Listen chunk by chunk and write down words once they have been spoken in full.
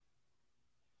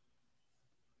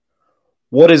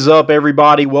What is up,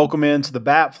 everybody? Welcome into the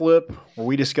Bat Flip, where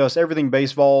we discuss everything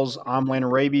baseballs. I'm Landon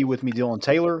Raby, with me Dylan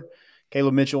Taylor,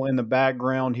 Caleb Mitchell in the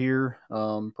background here.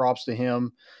 Props to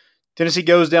him. Tennessee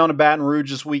goes down to Baton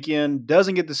Rouge this weekend,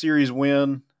 doesn't get the series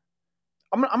win.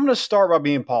 I'm going to start by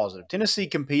being positive. Tennessee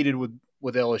competed with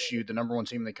LSU, the number one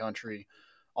team in the country,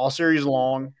 all series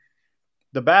long.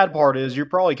 The bad part is you're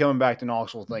probably coming back to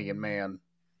Knoxville thinking, man,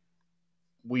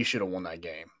 we should have won that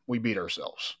game. We beat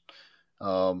ourselves.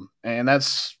 And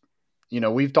that's,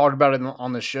 we've talked about it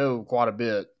on the show quite a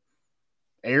bit.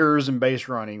 Errors in base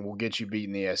running will get you beat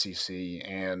in the SEC,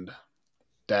 and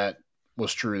that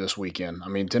was true this weekend. I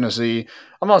mean, Tennessee,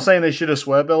 I'm not saying they should have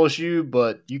swept LSU,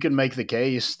 but you can make the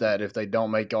case that if they don't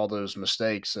make all those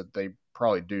mistakes, that they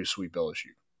probably do sweep LSU.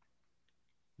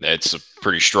 It's a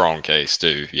pretty strong case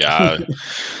too. Yeah,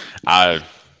 I,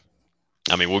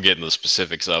 I mean, we'll get into the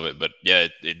specifics of it, but yeah,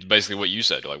 it's basically what you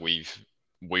said. Like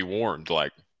we warned,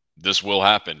 like this will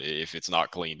happen if it's not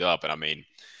cleaned up. And I mean,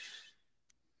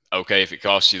 okay, if it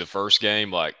costs you the first game,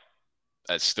 like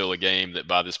that's still a game that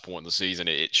by this point in the season,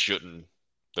 it shouldn't.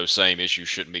 Those same issues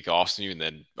shouldn't be costing you, and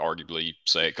then arguably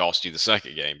say it cost you the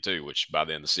second game too, which by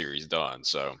then the series done.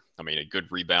 So I mean, a good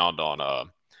rebound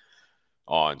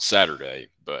on Saturday,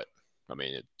 but I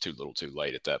mean, it's too little, too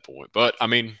late at that point. But I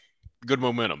mean, good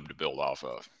momentum to build off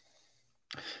of.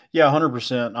 Yeah,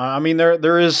 100%. I mean,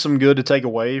 there is some good to take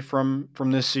away from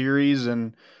this series,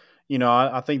 and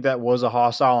I think that was a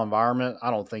hostile environment.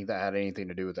 I don't think that had anything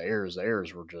to do with the errors. The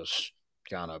errors were just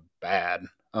kind of bad.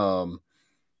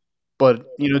 But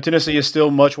Tennessee is still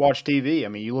much watched TV. I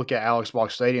mean, you look at Alex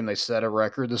Box Stadium; they set a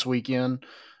record this weekend.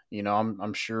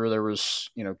 I'm sure there was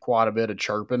quite a bit of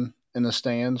chirping in the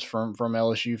stands from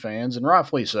LSU fans, and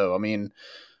rightfully so. I mean,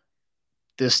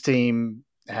 this team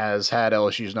has had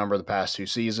LSU's number the past two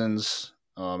seasons.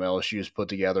 LSU's put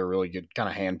together a really good kind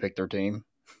of handpicked their team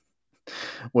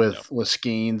Yep. with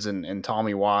Skeens and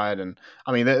Tommy White, and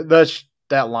I mean that's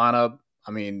that lineup.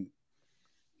 I mean,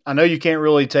 I know you can't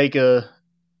really take a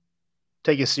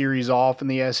series off in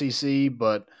the SEC,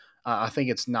 but I think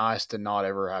it's nice to not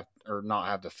ever have or not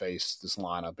have to face this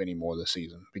lineup anymore this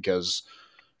season because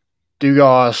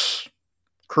Dugas,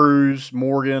 Cruz,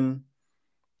 Morgan,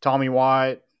 Tommy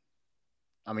White.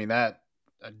 I mean that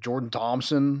Jordan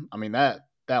Thompson. I mean that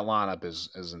lineup is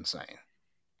insane.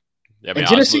 Yeah, I mean,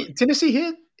 And honestly,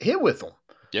 Tennessee hit with them.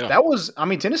 yeah, That was, I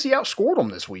mean, Tennessee outscored them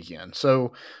this weekend.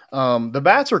 So the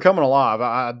bats are coming alive.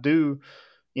 I do,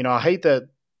 I hate that,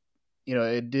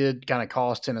 it did kind of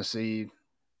cost Tennessee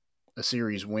a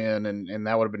series win, and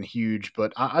that would have been huge.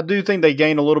 But I do think they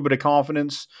gained a little bit of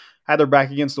confidence, had their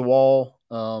back against the wall,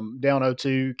 down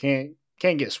 0-2,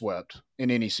 can't get swept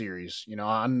in any series.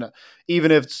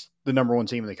 Even if it's the number one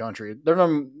team in the country, they're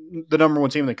the number one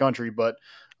team in the country, but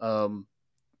um,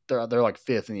 they're like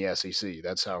fifth in the SEC.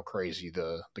 That's how crazy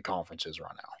the conference is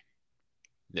right now.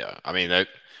 yeah. I mean, I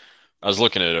was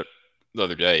looking at it the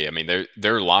other day. I mean,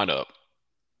 their lineup,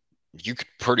 you could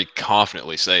pretty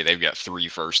confidently say they've got three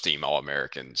first team All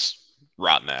Americans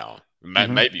right now,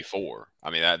 Mm-hmm. maybe four.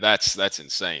 I mean, that's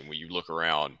insane when you look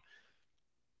around.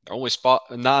 Only spot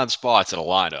nine spots in a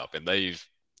lineup, and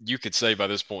you could say by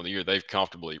this point in the year they've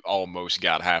comfortably almost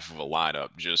got half of a lineup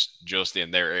just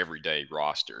in their everyday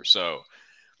roster. So,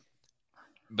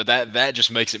 but that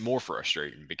just makes it more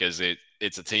frustrating because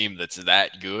it's a team that's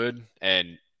that good,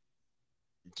 and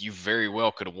you very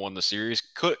well could have won the series,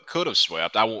 could have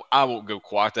swept. I won't go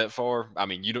quite that far. I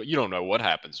mean, you don't know what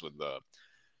happens with the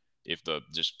if the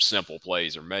just simple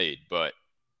plays are made, but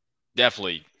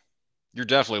definitely you're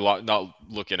definitely not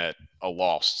looking at a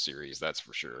lost series. That's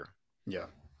for sure. Yeah.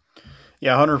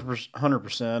 Yeah,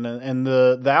 100%. And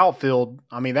the outfield,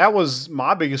 I mean, that was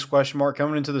my biggest question mark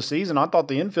coming into the season. I thought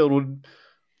the infield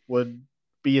would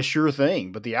be a sure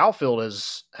thing, but the outfield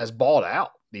has balled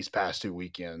out these past two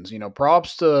weekends.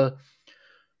 Props to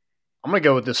I'm going to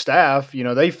go with the staff.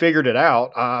 They figured it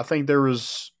out. I think there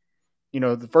was,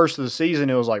 the first of the season,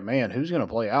 it was like, man, who's going to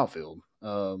play outfield?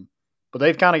 But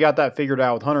they've kind of got that figured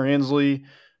out with Hunter Ensley,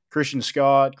 Christian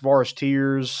Scott, Kavaris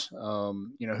Tears,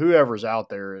 whoever's out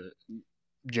there,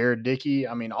 Jared Dickey.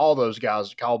 I mean, all those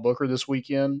guys, Kyle Booker this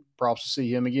weekend, props to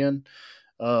see him again.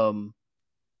 Um,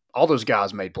 all those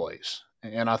guys made plays.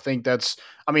 And I think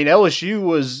I mean, LSU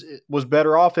was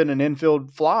better off in an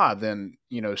infield fly than,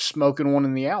 smoking one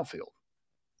in the outfield.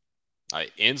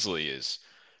 Inslee is.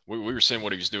 We were seeing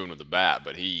what he was doing with the bat,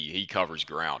 but he covers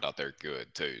ground out there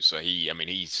good too. So I mean,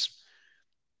 he's.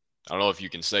 I don't know if you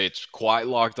can say it's quite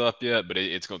locked up yet, but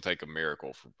it's going to take a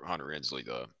miracle for Hunter Ensley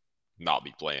to not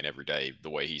be playing every day the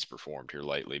way he's performed here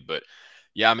lately. But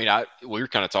yeah, I mean, we were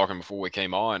kind of talking before we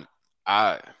came on.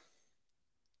 I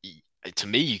to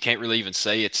me, you can't really even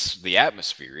say it's the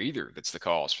atmosphere either that's the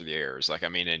cause for the errors. Like, I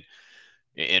mean,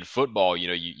 in football,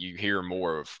 you hear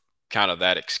more of kind of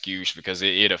that excuse because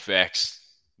it affects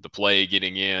the play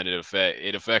getting in.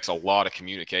 It affects a lot of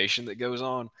communication that goes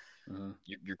on. Mhm.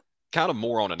 You're kind of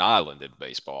more on an island in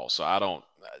baseball. So I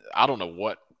don't know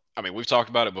what. I mean, we've talked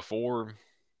about it before,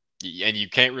 and you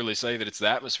can't really say that it's the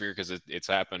atmosphere because it's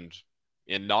happened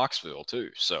in Knoxville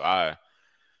too. So I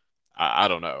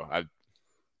don't know.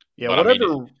 Yeah, But I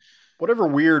mean, whatever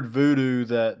weird voodoo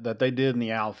that they did in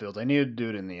the outfield, they needed to do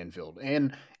it in the infield.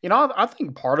 And I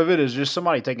think part of it is just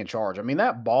somebody taking charge. I mean,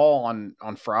 that ball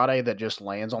on Friday that just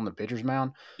lands on the pitcher's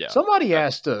mound, yeah, somebody that,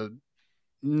 has to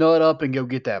nut up and go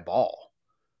get that ball.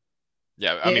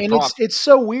 yeah. I mean, And prop. it's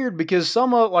so weird because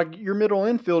some of like your middle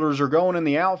infielders are going in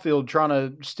the outfield trying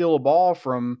to steal a ball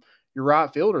from your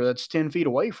right fielder that's 10 feet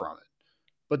away from it.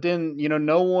 But then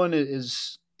no one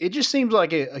is. It just seems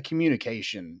like a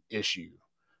communication issue,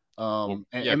 Well,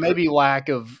 and, yeah, and maybe lack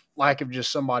of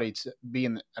just somebody to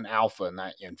being an alpha in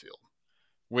that infield.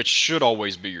 which should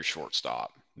always be your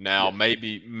shortstop. Now, Yeah,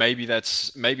 maybe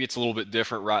it's a little bit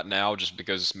different right now, just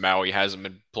because Maui hasn't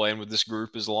been playing with this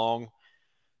group as long.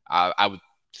 I would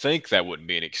think that wouldn't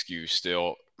be an excuse.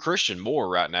 Still, Christian Moore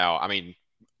right now. I mean,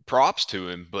 props to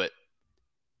him, but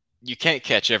you can't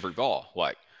catch every ball.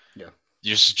 Like, yeah,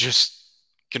 just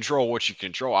control what you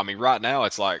control. I mean, right now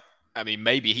it's like, I mean,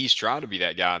 maybe he's trying to be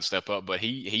that guy and step up, but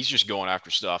he's just going after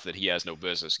stuff that he has no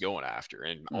business going after,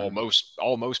 and hmm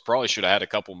almost probably should have had a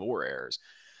couple more errors.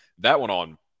 That one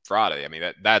on Friday, I mean,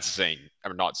 that's Zane. I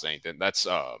mean, not Zane. That's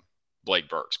Blake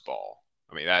Burke's ball.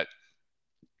 I mean, that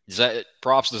is that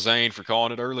props to Zane for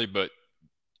calling it early, but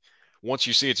once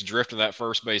you see it's drifting that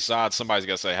first base side, somebody's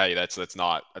got to say, "Hey, that's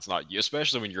not you."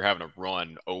 Especially when you're having to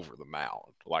run over the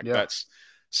mound, like yeah, that's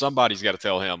somebody's got to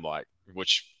tell him, like,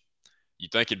 which you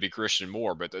think it'd be Christian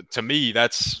Moore, but to me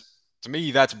that's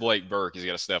Blake Burke. He's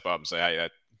got to step up and say, "Hey,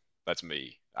 that's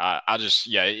me." I just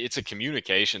yeah, it's a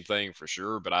communication thing for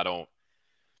sure, but I don't.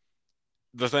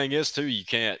 The thing is too, you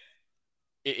can't.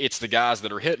 It's the guys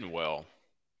that are hitting well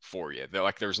for you. They're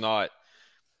like, there's not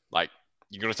like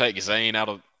you're going to take Zane out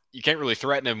of. You can't really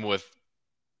threaten him with,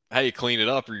 hey, clean it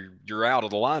up or you're out of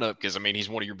the lineup, because I mean he's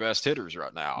one of your best hitters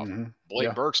right now. Blake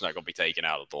yeah, Burke's not going to be taken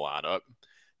out of the lineup.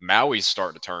 Maui's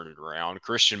starting to turn it around.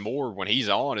 Christian Moore, when he's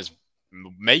on, is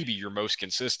maybe your most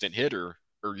consistent hitter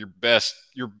or your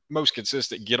most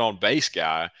consistent get on base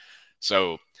guy.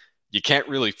 So you can't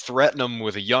really threaten them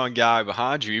with a young guy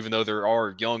behind you, even though there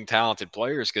are young, talented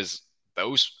players, because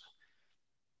those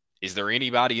is there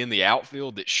anybody in the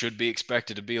outfield that should be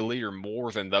expected to be a leader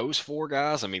more than those four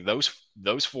guys? I mean,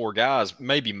 those four guys,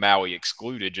 maybe Maui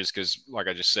excluded, just because, like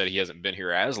I just said, he hasn't been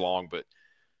here as long. But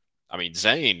I mean,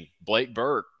 Zane, Blake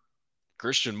Burke,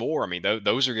 Christian Moore. I mean,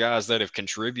 those are guys that have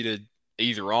contributed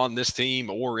either on this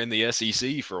team or in the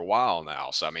SEC for a while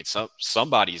now. So I mean,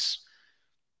 somebody's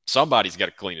got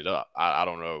to clean it up. I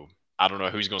don't know. I don't know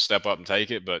who's going to step up and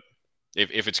take it, but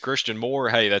if it's Christian Moore,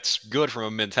 hey, that's good from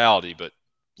a mentality. But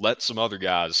let some other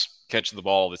guys catch the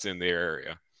ball that's in their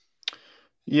area.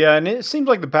 yeah. And it seems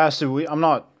like the past 2 weeks, I'm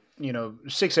not.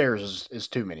 6 errors is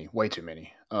too many, way too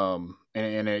many. And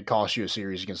it costs you a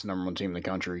series against the number one team in the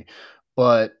country.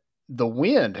 But the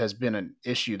wind has been an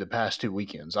issue the past 2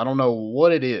 weekends. I don't know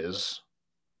what it is.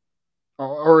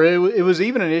 Or it was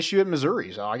even an issue at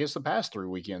Missouri. So I guess the past 3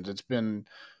 weekends, it's been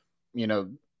you know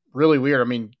really weird. I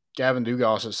mean, Gavin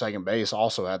Dugas at second base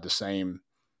also had the same.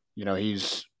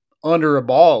 He's under a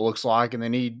ball, it looks like, and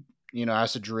then he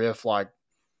has to drift like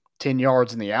 10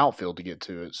 yards in the outfield to get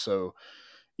to it. So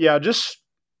yeah, just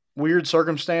weird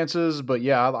circumstances. But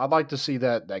yeah, I'd like to see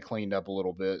that cleaned up a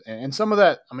little bit. And some of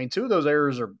that, I mean, two of those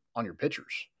errors are on your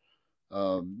pitchers.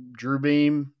 Drew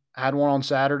Beam had one on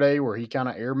Saturday where he kind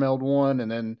of airmailed one,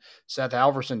 and then Seth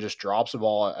Halverson just drops the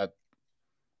ball at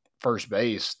first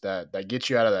base that gets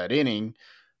you out of that inning.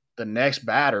 The next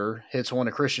batter hits one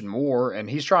to Christian Moore, and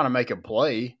he's trying to make a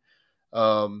play.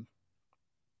 Um,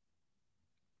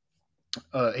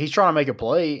 he's trying to make a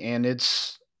play, and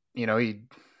he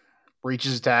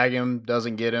reaches to tag him,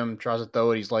 doesn't get him, tries to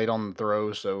throw it. He's late on the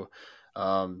throw, so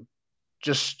um,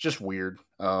 just weird.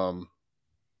 But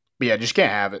yeah, just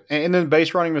can't have it. And then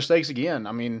base running mistakes again.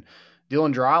 I mean,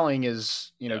 Dylan Dreiling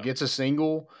Yeah. gets a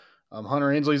single.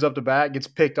 Hunter Hensley's up to bat, gets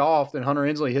picked off. Then Hunter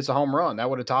Hensley hits a home run. That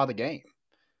would have tied the game.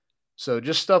 So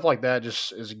just stuff like that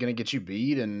just is going to get you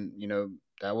beat. And,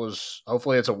 that was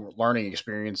hopefully it's a learning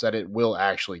experience that it will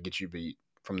actually get you beat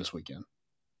from this weekend.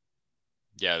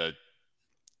 Yeah.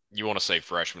 You want to say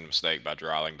freshman mistake by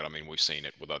Dreiling, but I mean, we've seen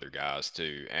it with other guys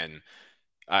too. And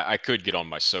I could get on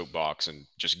my soapbox and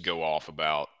just go off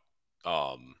about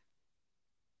um,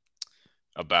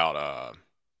 about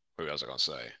who was I gonna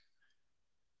say?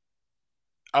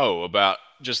 Oh, about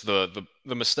just the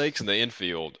mistakes in the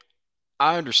infield.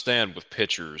 I understand with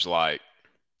pitchers, like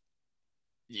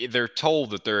they're told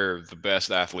that they're the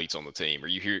best athletes on the team, or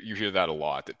you hear that a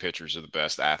lot, that pitchers are the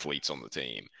best athletes on the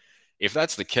team. If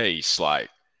that's the case, like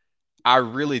I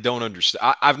really don't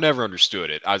understand. I've never understood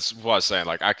it. I was saying,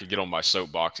 like I could get on my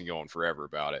soapbox and go on forever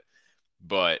about it,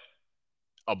 but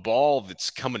a ball that's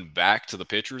coming back to the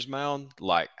pitcher's mound,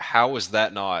 like how is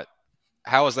that not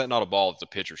a ball that the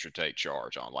pitcher should take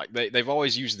charge on? Like they've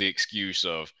always used the excuse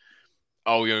of,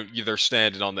 oh, they're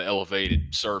standing on the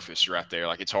elevated surface right there,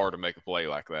 like it's hard to make a play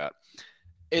like that.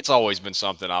 It's always been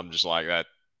something I'm just like, that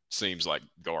seems like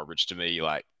garbage to me.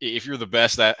 Like if you're the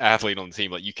best athlete on the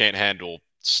team, like you can't handle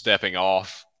stepping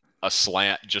off a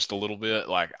slant just a little bit.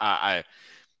 Like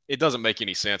it doesn't make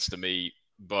any sense to me.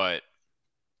 But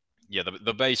yeah,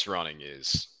 the base running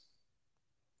is.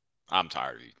 I'm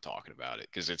tired of you talking about it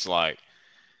because it's like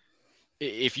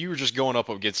if you were just going up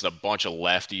against a bunch of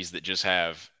lefties that just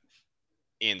have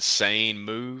insane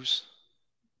moves,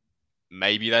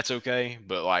 maybe that's okay.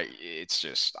 But like, it's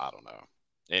just I don't know,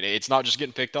 and it's not just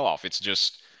getting picked off. It's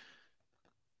just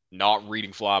not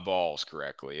reading fly balls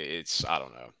correctly. It's I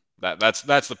don't know.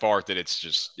 That's the part that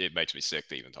it makes me sick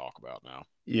to even talk about now.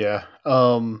 Yeah.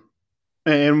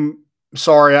 And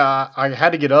sorry, I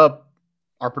had to get up.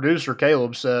 Our producer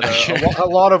Caleb said a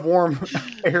lot of warm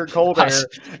air, cold I, air,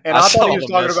 and I I thought he saw was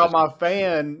the talking about message. my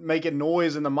fan making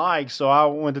noise in the mic, so I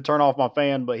went to turn off my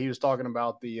fan, but he was talking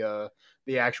about the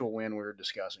actual win we were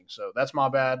discussing. So that's my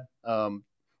bad. I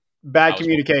Bad was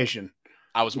communication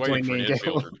I was waiting between for me an and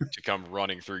Caleb. infielder to come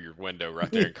running through your window right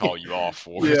there and call you off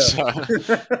for it.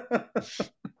 Yeah. So,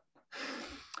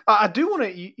 I do want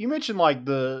to. You mentioned like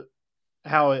the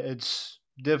how it's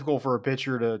difficult for a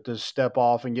pitcher to step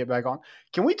off and get back on.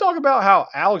 Can we talk about how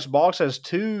Alex Box has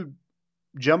two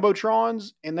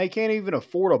jumbotrons and they can't even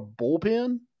afford a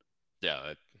bullpen?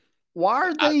 yeah, Why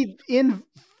are I, they in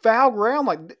foul ground?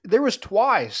 Like there was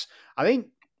twice. I think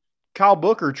Kyle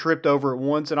Booker tripped over it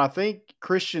once, and I think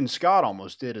Christian Scott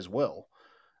almost did as well.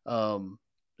 Um,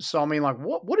 so I mean, like,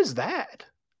 what is that?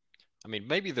 I mean,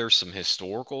 maybe there's some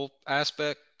historical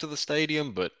aspect to the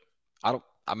stadium, but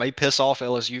I may piss off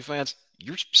LSU fans.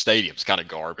 Your stadium's kind of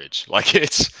garbage. Like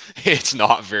it's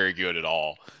not very good at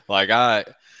all. Like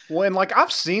Well, and like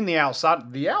I've seen the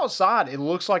outside. The outside, it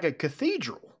looks like a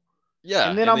cathedral. And yeah,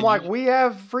 then and I'm then like, we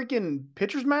have freaking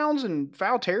pitchers mounds in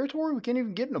foul territory. We can't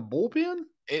even get in a bullpen.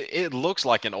 it looks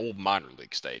like an old minor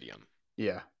league stadium.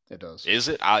 Yeah, it does. Is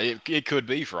it? It could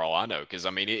be for all I know, because I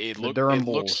mean, The Durham it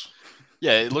looks Bulls.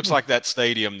 yeah, it looks like that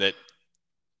stadium that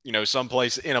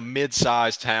someplace in a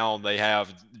mid-sized town they have,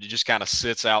 it just kind of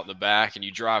sits out in the back, and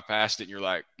you drive past it, and you're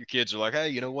like, your kids are like,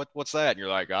 hey, what's that? And you're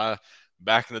like,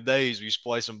 back in the days we used to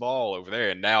play some ball over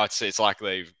there, and now it's like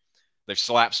they've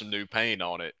slapped some new paint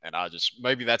on it, and I just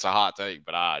maybe that's a hot take,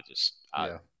 but I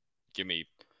Yeah. give me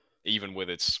even with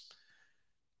its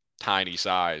tiny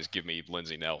size, give me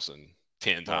Lindsey Nelson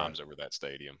 10 All right. times over that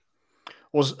stadium.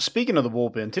 Well, speaking of the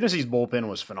bullpen, Tennessee's bullpen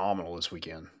was phenomenal this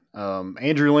weekend.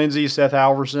 Andrew Lindsay, Seth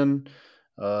Halverson,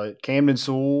 Camden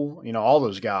Sewell, all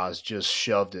those guys just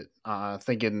shoved it.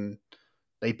 Thinking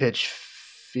they pitched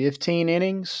 15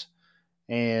 innings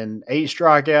and 8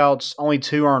 strikeouts, only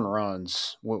 2 earned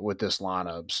runs with this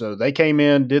lineup. So they came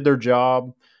in, did their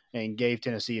job, and gave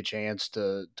Tennessee a chance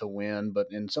to win. But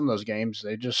in some of those games,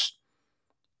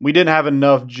 we didn't have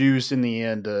enough juice in the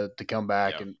end to come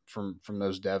back Yeah. and from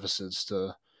those deficits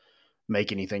to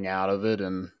make anything out of it.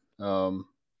 And um,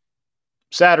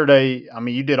 Saturday, I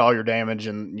mean, you did all your damage,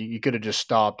 and you could have just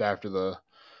stopped after the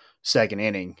second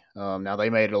inning. Now they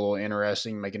made it a little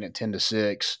interesting, making it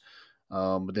 10-6.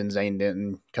 But then Zane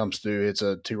Denton comes through, hits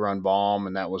a 2-run bomb,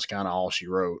 and that was kind of all she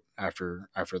wrote after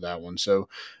that one. So,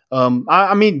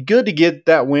 I mean, good to get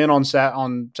that win on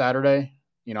Saturday.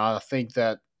 I think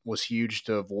that was huge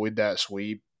to avoid that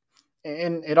sweep,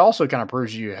 and it also kind of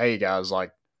proves you, hey guys,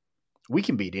 like we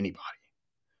can beat anybody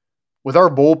with our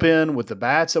bullpen, with the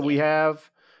bats that we have,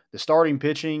 the starting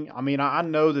pitching. I mean, I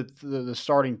know that the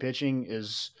starting pitching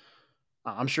is.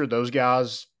 I'm sure those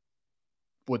guys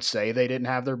would say they didn't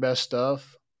have their best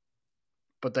stuff,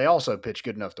 but they also pitch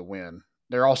good enough to win.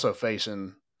 They're also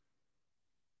facing,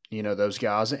 those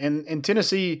guys. And in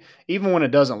Tennessee, even when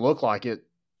it doesn't look like it,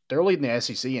 they're leading the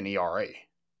SEC in ERA.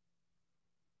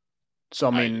 So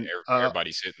I mean,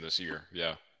 Everybody's hitting this year.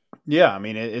 Yeah. yeah, I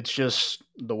mean it's just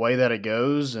the way that it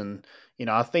goes, and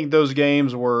I think those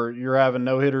games where you're having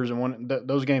no hitters and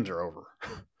those games are over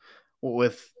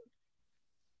with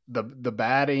the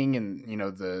batting and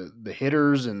the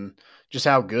hitters and just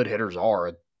how good hitters are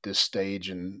at this stage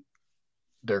and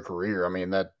their career. I mean,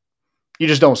 that you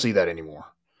just don't see that anymore.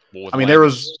 Well, with I mean, there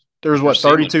Landry's, was there's with your what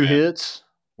ceiling 32 fan, hits.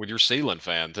 with your ceiling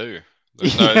fan too.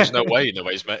 There's no Yeah. way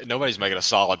nobody's making a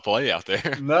solid play out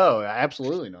there. No,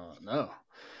 absolutely not. No.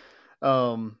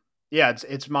 Yeah,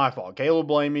 it's my fault. Caleb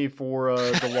blamed me for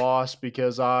the loss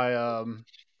because I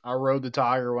rode the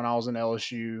Tiger when I was in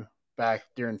LSU back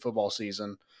during football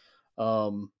season.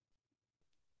 Um,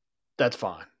 that's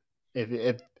fine.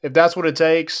 If that's what it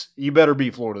takes, you better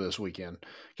beat Florida this weekend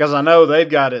because I know they've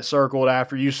got it circled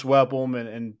after you swept them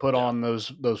and put Yeah, on those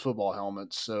football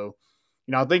helmets. So,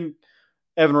 I think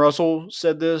Evan Russell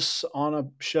said this on a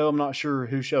show. I'm not sure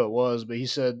whose show it was, but he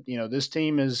said, this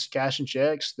team is cashing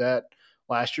checks that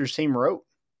last year's team wrote.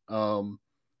 Um,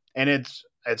 and it's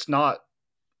not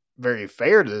very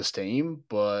fair to this team,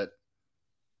 but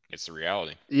it's the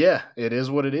reality. yeah, it is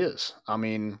what it is. I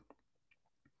mean,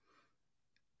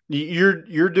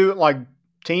 you're doing like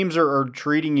teams are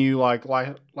treating you like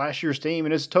last year's team,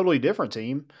 and it's a totally different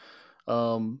team.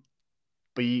 Um,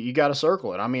 but you got to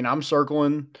circle it. I mean, I'm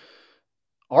circling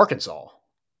Arkansas.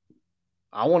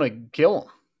 I want to kill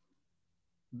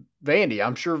them. Vandy.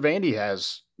 I'm sure Vandy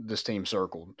has this team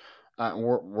circled.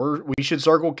 We should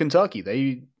circle Kentucky.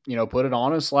 They put it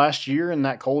on us last year in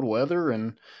that cold weather,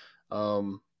 and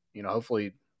um,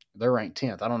 hopefully they're ranked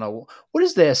 10th. I don't know what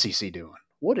is the SEC doing.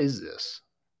 What is this?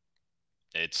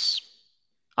 It's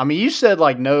I mean, you said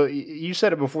like no. You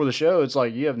said it before the show. It's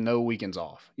like you have no weekends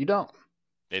off. You don't.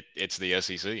 it's the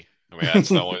SEC. I mean, that's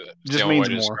the Just only way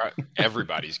means to more. describe.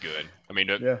 Everybody's good. I mean,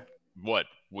 Yeah. what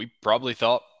we probably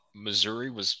thought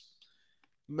Missouri was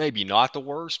maybe not the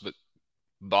worst, but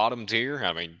bottom tier.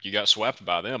 I mean, you got swept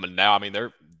by them, and now I mean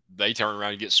they turn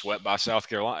around and get swept by South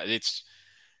Carolina.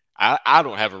 I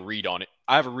don't have a read on it.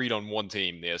 I have a read on one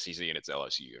team in the SEC, and it's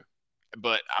LSU.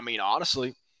 But I mean,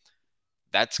 honestly,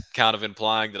 that's kind of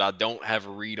implying that I don't have a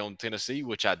read on Tennessee,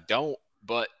 which I don't.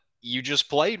 But you just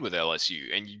played with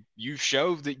LSU, and you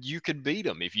showed that you could beat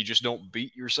them if you just don't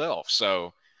beat yourself.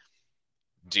 So,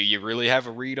 do you really have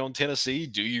a read on Tennessee?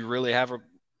 Do you really have a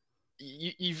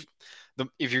you've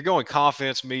if you're going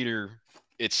confidence meter,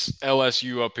 it's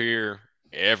LSU up here,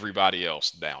 everybody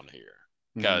else down here.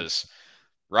 Hmm. Because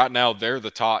right now they're the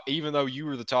top. Even though you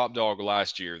were the top dog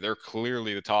last year, they're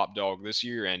clearly the top dog this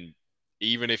year. And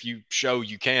even if you show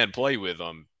you can play with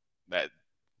them, that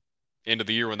end of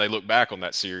the year when they look back on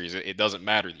that series, it doesn't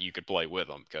matter that you could play with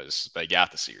them because they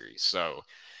got the series. So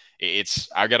it's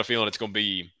I got a feeling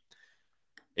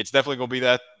it's definitely going to be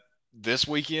that this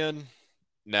weekend.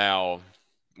 Now,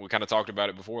 we kind of talked about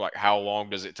it before, like how long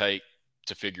does it take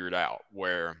to figure it out?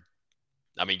 Where,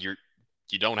 I mean,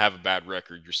 you don't have a bad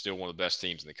record, you're still one of the best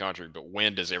teams in the country, but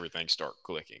when does everything start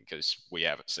clicking? Because we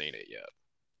haven't seen it yet.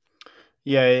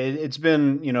 Yeah, it's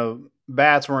been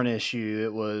bats were an issue.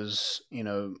 It was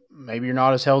maybe you're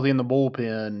not as healthy in the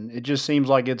bullpen. It just seems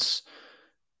like it's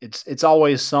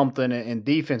always something, and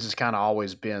defense has kind of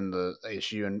always been the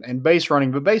issue, and base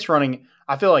running. But base running,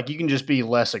 I feel like you can just be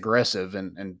less aggressive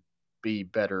and be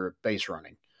better at base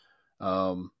running.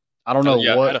 I don't know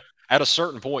Yeah, what. at a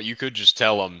certain point, you could just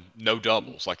tell them no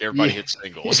doubles, like everybody Yeah. hits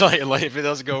singles. Like if it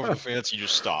doesn't go over the fence, you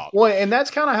just stop. Well, and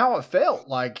that's kind of how it felt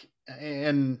like.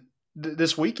 And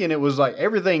this weekend, it was like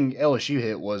everything LSU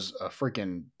hit was a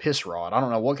freaking piss rod. I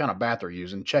don't know what kind of bat they're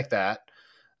using. Check that.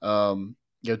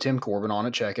 Tim Corbin on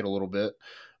it. Check it a little bit,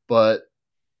 but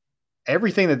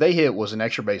everything that they hit was an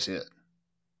extra base hit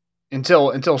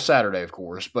until Saturday, of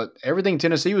course. But everything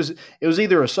Tennessee was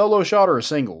either a solo shot or a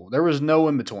single. There was no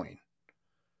in between.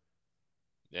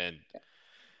 And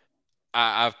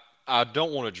I I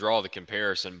don't want to draw the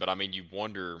comparison, but I mean, you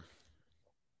wonder.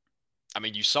 I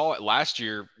mean, you saw it last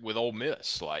year with Ole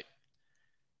Miss. Like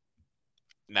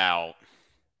now,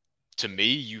 to me,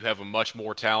 you have a much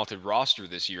more talented roster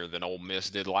this year than Ole Miss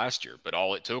did last year. But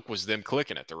all it took was them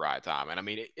clicking at the right time. And I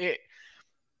mean,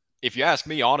 if you ask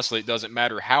me, honestly, it doesn't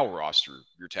matter how roster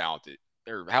you're talented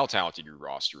or how talented your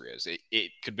roster is.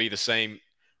 It could be the same.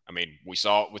 I mean, we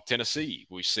saw it with Tennessee.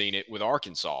 We've seen it with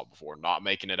Arkansas before, not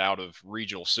making it out of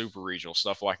regional, super regional,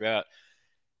 stuff like that.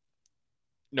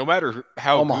 No matter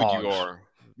how good you Omahags. are,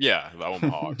 yeah, the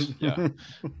Omahawks, yeah,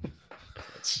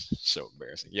 that's so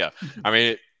embarrassing. Yeah, I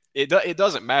mean, it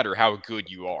doesn't matter how good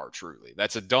you are. Truly,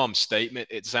 that's a dumb statement.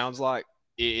 It sounds like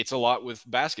it's a lot with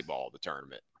basketball, the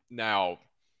tournament. Now,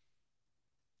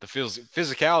 the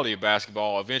physicality of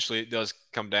basketball, eventually, it does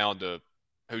come down to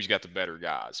who's got the better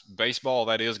guys. Baseball,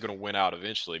 that is going to win out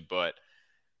eventually, but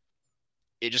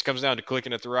it just comes down to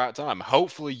clicking at the right time.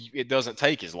 Hopefully, it doesn't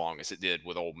take as long as it did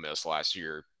with Ole Miss last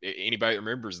year. Anybody that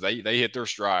remembers, they hit their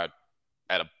stride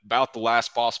at about the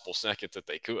last possible second that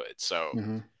they could. So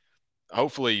Hmm.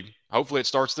 hopefully it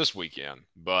starts this weekend.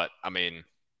 But I mean,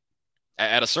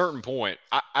 at a certain point,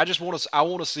 I just want to I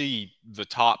want to see the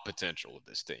top potential of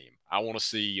this team. I want to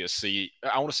see a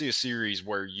series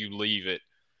where you leave it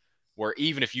where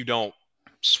even if you don't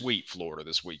sweep Florida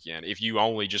this weekend, if you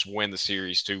only just win the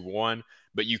series 2-1,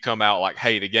 but you come out like,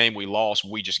 hey, the game we lost,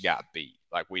 we just got beat.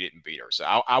 Like we didn't beat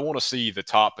ourselves. I want to see the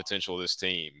top potential of this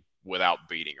team without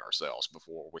beating ourselves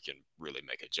before we can really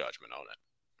make a judgment on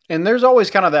it. And there's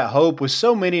always kind of that hope with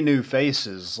so many new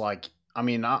faces. Like, I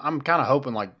mean, I'm kind of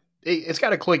hoping like it's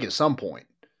got to click at some point.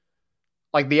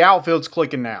 Like the outfield's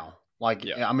clicking now. Like,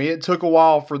 Yeah. I mean, it took a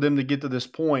while for them to get to this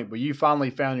point, but you finally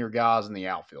found your guys in the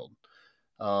outfield.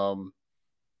 Um,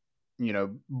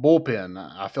 bullpen.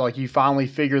 I feel like you finally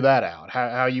figured that out,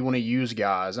 how you want to use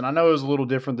guys. And I know it was a little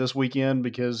different this weekend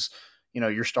because,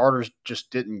 your starters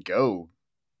just didn't go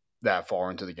that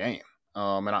far into the game.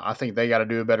 And I think they got to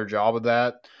do a better job of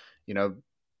that. You know,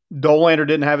 Dolander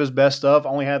didn't have his best stuff.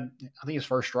 Only had, I think his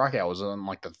first strikeout was in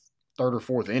like the third or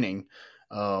fourth inning.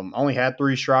 Only had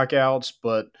 3 strikeouts,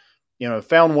 but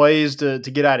found ways to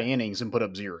get out of innings and put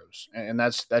up zeros. And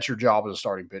that's your job as a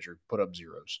starting pitcher, put up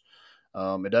zeros.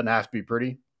 It doesn't have to be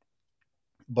pretty,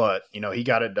 but he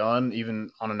got it done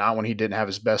even on a night when he didn't have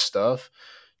his best stuff.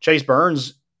 Chase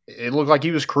Burns, it looked like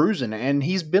he was cruising, and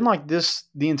he's been like this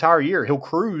the entire year. He'll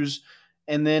cruise,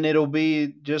 and then it'll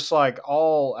be just like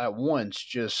all at once,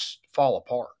 just fall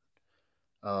apart.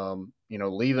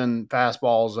 Leaving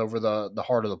fastballs over the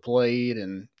heart of the plate,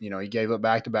 and he gave up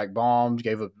back to back bombs,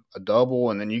 gave up a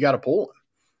double, and then you got to pull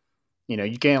him.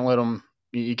 You can't let him.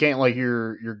 You can't let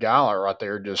your guy right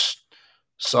there just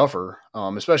suffer.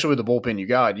 Especially with the bullpen you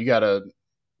got. You got to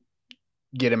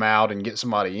get him out and get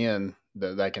somebody in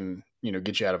that can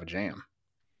get you out of a jam.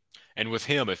 And with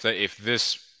him, if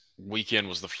this weekend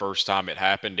was the first time it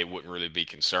happened, it wouldn't really be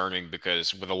concerning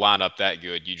because with a lineup that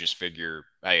good, you just figure,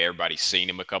 hey, everybody's seen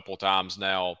him a couple of times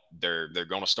now. They're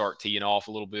going to start teeing off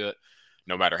a little bit,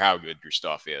 no matter how good your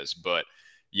stuff is. But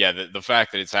yeah, the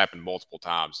fact that it's happened multiple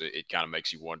times, it kind of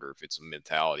makes you wonder if it's a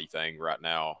mentality thing right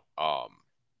now.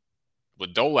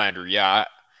 With Dolander, yeah,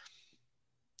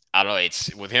 I don't know.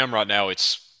 It's with him right now.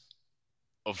 It's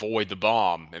avoid the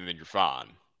bomb and then you're fine.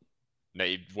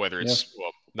 Whether Yeah. it's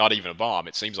well, not even a bomb,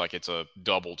 it seems like it's a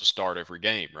double to start every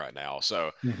game right now.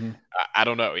 So Mm-hmm. I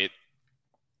don't know.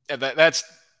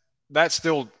 That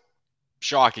still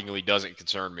shockingly doesn't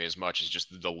concern me as much as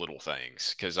just the little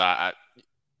things because I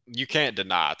you can't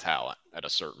deny talent at a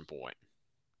certain point.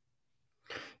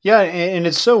 Yeah, and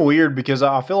it's so weird because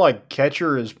I feel like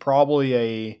catcher is probably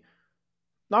a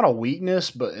not a weakness,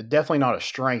 but definitely not a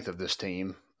strength of this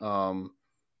team.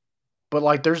 But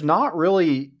like, there's not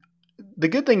really. The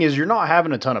good thing is you're not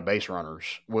having a ton of base runners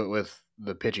with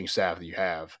the pitching staff that you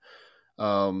have.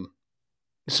 Um,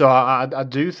 so I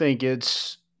do think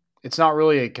it's not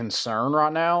really a concern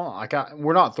right now. Like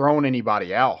we're not throwing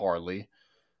anybody out hardly,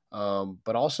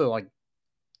 but also like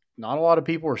not a lot of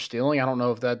people are stealing. I don't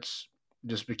know if that's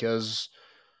just because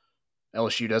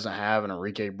LSU doesn't have an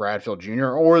Enrique Bradfield Jr.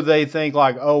 or they think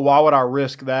like, oh, why would I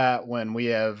risk that when we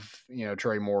have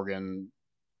Trey Morgan,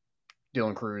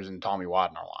 Dylan Cruz, and Tommy White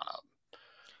in our lineup?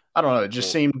 I don't know. Well,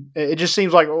 It just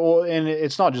seems like, well, and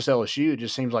it's not just LSU. It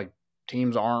just seems like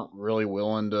teams aren't really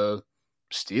willing to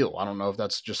steal. I don't know if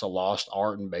that's just a lost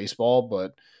art in baseball,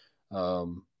 but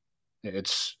um,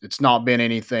 it's not been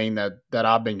anything that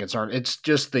I've been concerned. It's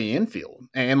just the infield,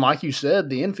 and like you said,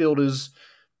 the infield is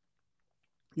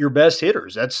your best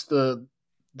hitters. That's the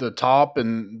top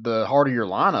and the heart of your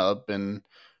lineup, and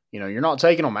you're not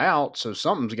taking them out, so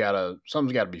something's got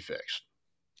to be fixed.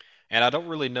 and I don't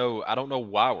really know. I don't know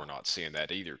why we're not seeing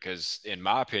that either. Because in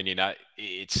my opinion,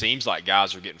 it seems like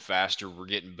guys are getting faster. We're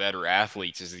getting better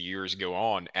athletes as the years go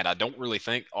on, and I don't really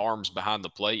think arms behind the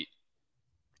plate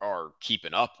are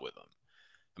keeping up with them.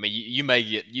 I mean, you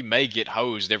may get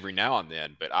hosed every now and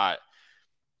then, but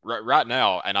right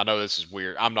now, and I know this is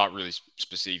weird. I'm not really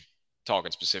specific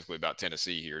talking specifically about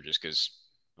Tennessee here, just because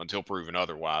until proven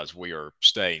otherwise, we are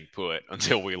staying put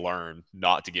until we learn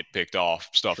not to get picked off,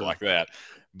 stuff Sure. like that.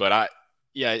 But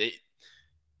yeah,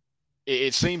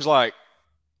 it seems like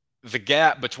the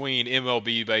gap between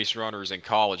MLB base runners and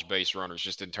college base runners,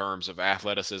 just in terms of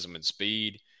athleticism and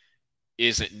speed,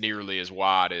 isn't nearly as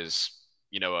wide as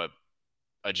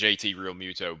a JT Real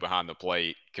Muto behind the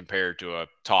plate compared to a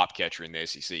top catcher in the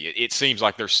SEC. It seems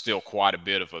like there's still quite a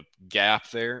bit of a gap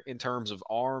there in terms of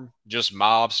arm, just my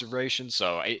observation.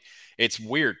 So it's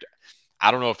weird.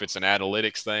 I don't know if it's an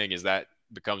analytics thing, as that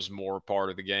becomes more part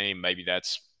of the game. Maybe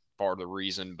that's part of the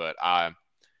reason, but I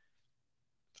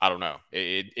don't know.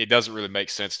 It doesn't really make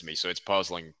sense to me. So it's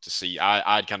puzzling to see.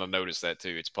 I'd kind of noticed that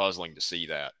too. It's puzzling to see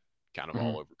that. kind of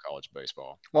all Mhm. over college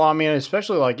baseball. Well, I mean,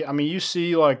 especially like I mean, you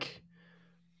see like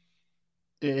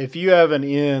if you have an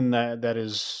end that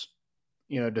is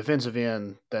defensive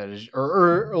end that is,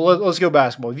 or let's go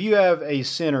basketball. If you have a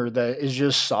center that is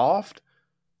just soft,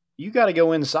 you got to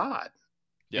go inside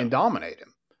Yeah. and dominate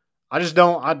him. I just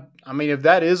don't. I mean, if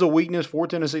that is a weakness for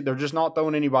Tennessee, they're just not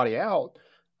throwing anybody out.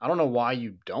 I don't know why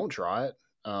you don't try it.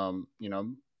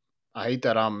 I hate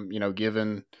that I'm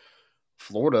giving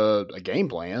Florida a game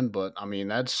plan, but I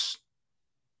mean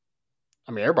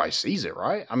everybody sees it,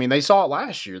 right? I mean they saw it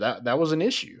last year. That was an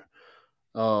issue.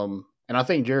 And I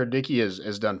think Jared Dickey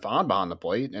has done fine behind the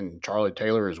plate, and Charlie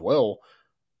Taylor as well.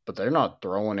 But they're not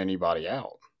throwing anybody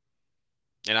out.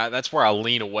 And that's where I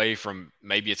lean away from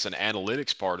maybe it's an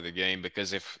analytics part of the game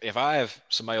because if I have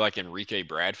somebody like Enrique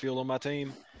Bradfield on my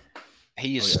team,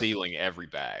 he is Oh yeah, stealing every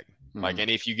bag. Like, hmm and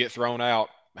if you get thrown out,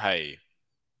 hey,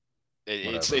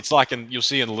 whatever. it's like you'll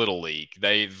see in little league.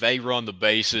 They run the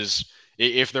bases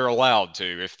if they're allowed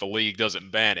to. If the league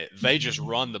doesn't ban it, they just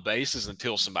run the bases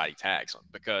until somebody tags them.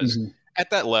 Because Hmm at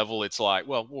that level, it's like,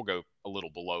 well, we'll go a little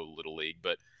below little league,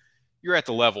 but you're at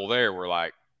the level there where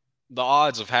like the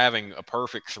odds of having a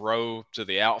perfect throw to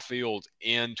the outfield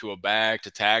into a bag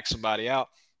to tag somebody out,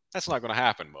 that's not going to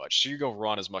happen much. So you go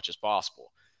run as much as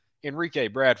possible. Enrique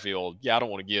Bradfield, yeah, I don't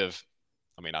want to give.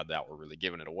 I mean, I doubt we're really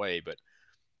giving it away, but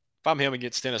if I'm him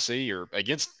against Tennessee or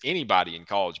against anybody in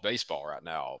college baseball right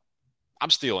now, I'm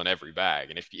stealing every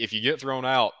bag. And if you get thrown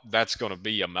out, that's going to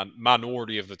be a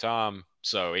minority of the time.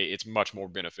 So it's much more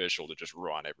beneficial to just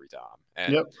run every time.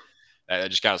 And Yep. that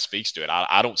just kind of speaks to it.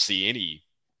 I don't see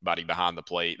anybody behind the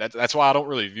plate. That's why I don't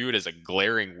really view it as a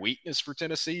glaring weakness for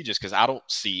Tennessee, just because I don't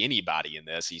see anybody in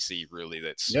the SEC really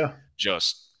that's Yeah.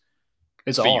 just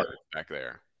It's odd. feared back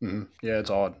there. Yeah, it's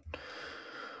odd.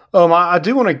 I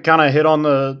do want to kind of hit on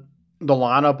the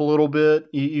lineup a little bit.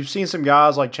 You've seen some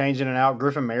guys like changing it out.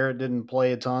 Griffin Merritt didn't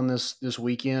play a ton this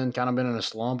weekend. Kind of been in a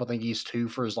slump. I think he's 2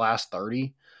 for his last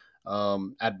 30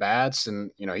 at bats,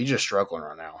 and he's just struggling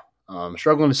right now.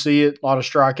 Struggling to see it. A lot of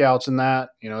strikeouts in that.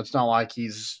 It's not like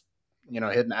he's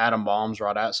hitting atom bombs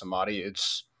right at somebody.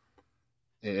 It's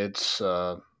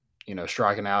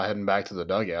striking out, heading back to the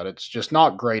dugout. It's just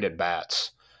not great at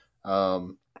bats.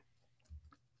 Um,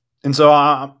 and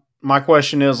so my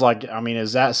question is like, I mean,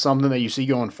 is that something that you see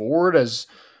going forward as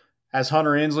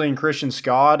Hunter Ensley and Christian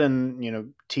Scott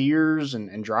and Tiers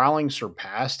and Dreiling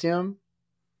surpassed him?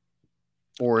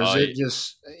 Or is Uh, it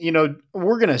just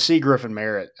we're gonna see Griffin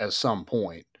Merritt at some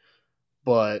point,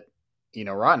 but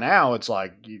right now it's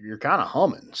like you're kind of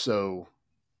humming. So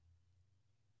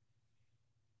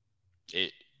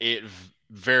it it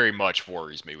very much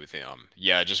worries me with him.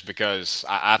 Yeah, just because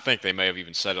I think they may have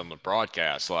even said on the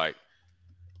broadcast like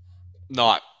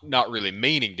not really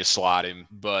meaning to slide him,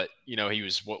 but he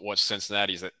was what's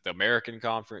Cincinnati's the American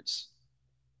Conference.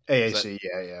 Is that AAC,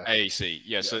 yeah, AAC?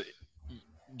 Yeah, yeah, so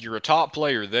you're a top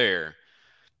player there,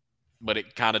 but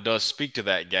it kind of does speak to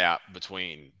that gap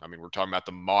between. I mean, we're talking about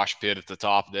the mosh pit at the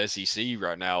top of the SEC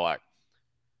right now. Like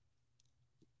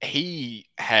he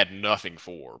had nothing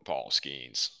for Paul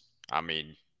Skeens. I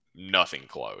mean, nothing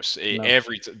close. no,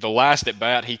 The last at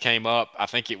bat he came up, I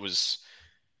think it was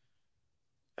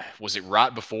it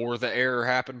right before the error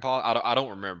happened, Paul? I don't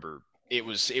remember. It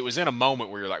was in a moment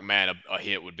where you're like, man, a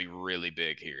hit would be really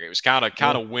big here. It was kind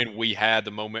yeah, of when we had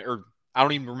the moment, or I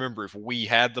don't even remember if we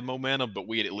had the momentum, but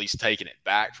we had at least taken it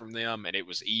back from them, and it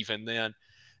was even then. And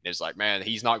it's like, man,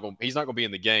 he's not going to be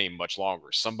in the game much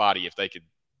longer. Somebody, if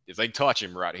they touch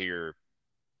him right here,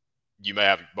 you may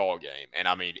have a ball game. And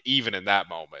I mean, even in that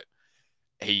moment,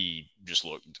 he just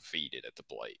looked defeated at the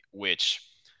plate, which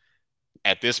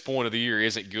at this point of the year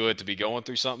isn't good to be going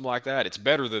through something like that. It's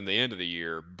better than the end of the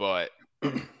year, but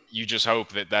you just hope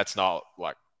that that's not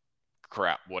like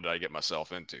crap. What did I get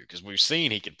myself into? Because we've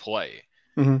seen he can play,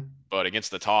 hmm but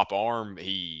against the top arm,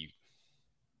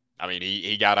 I mean,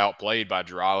 he got outplayed by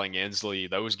Dreiling, Inslee,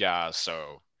 those guys.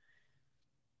 So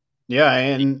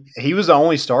yeah. he, And he was the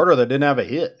only starter that didn't have a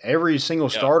hit. Every single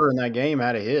yeah, starter in that game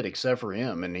had a hit except for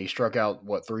him, and he struck out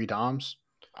what 3 times.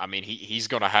 I mean, he's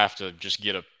going to have to just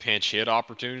get a pinch hit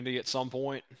opportunity at some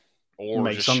point, or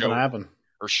Make just something happen.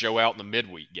 show out in the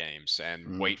midweek games and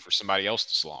Mhm. wait for somebody else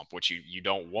to slump, which you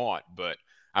don't want. But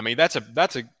I mean, that's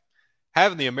a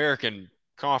having the American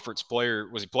Conference player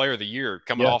of the year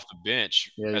coming Yeah, off the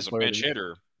bench yeah, he's as a player of the bench year.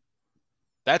 hitter.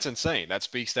 That's insane. That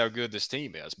speaks to how good this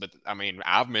team is. But I mean,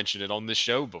 I've mentioned it on this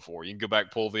show before. You can go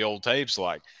back pull the old tapes.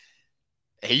 Like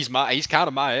he's kind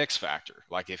of my X factor.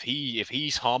 Like if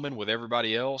he's humming with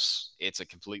everybody else, it's a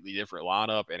completely different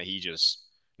lineup. And he just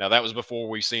now that was before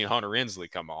we've seen Hunter Ensley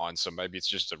come on, so maybe it's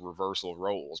just a reversal of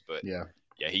roles. But Yeah.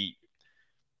 yeah,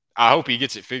 I hope he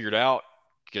gets it figured out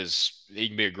because he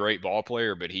can be a great ball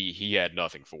player, but he had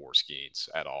nothing for Skeens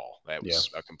at all. That Yeah. was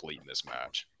a complete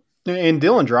mismatch. And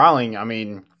Dylan Dreiling, I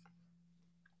mean,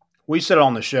 we said it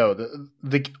on the show.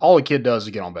 The all the kid does is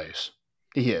get on base.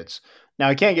 He hits. Now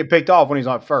he can't get picked off when he's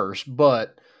not first,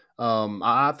 but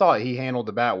I thought he handled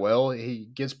the bat well. He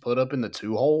gets put up in the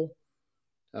 2 hole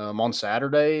on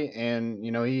Saturday, and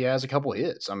he has a couple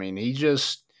hits. I mean, he's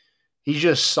just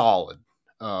solid.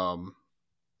 Um,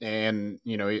 and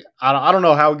I don't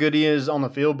know how good he is on the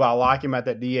field, but I like him at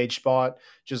that DH spot.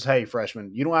 Just hey,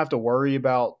 freshman, you don't have to worry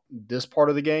about this part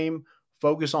of the game.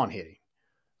 Focus on hitting.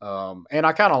 And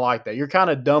I kind of like that. You're kind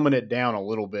of dumbing it down a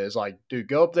little bit. It's like, dude,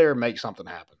 go up there and make something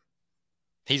happen.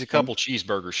 He's a And couple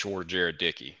cheeseburgers short of Jared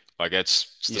Dickey. Like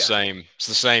it's the yeah, same. It's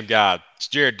the same guy. It's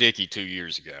Jared Dickey 2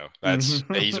 years ago. That's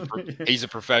mm-hmm. he's a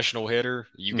professional hitter.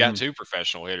 You've got hmm two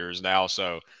professional hitters now.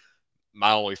 So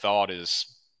my only thought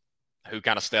is who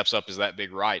kind of steps up as that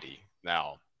big righty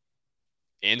now.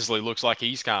 Inslee looks like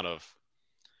he's kind of.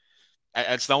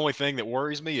 That's the only thing that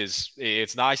worries me is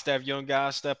it's nice to have young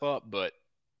guys step up, but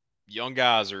young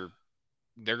guys are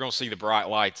they're going to see the bright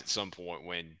lights at some point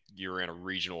when you're in a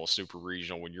regional, a super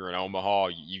regional. When you're in Omaha,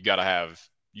 you got to have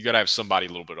somebody a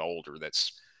little bit older.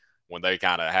 That's when they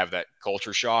kind of have that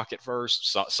culture shock at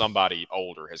first. Somebody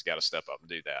older has got to step up and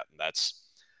do that, and that's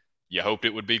you hoped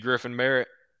it would be Griffin Merritt.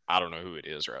 I don't know who it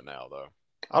is right now though.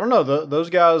 I don't know. Those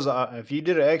guys, if you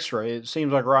did an X-ray, it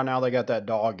seems like right now they got that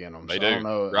dog in them. They So I do don't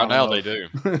know. I right don't now. know They do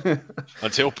if.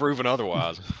 until proven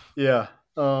otherwise. Yeah.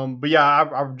 But yeah,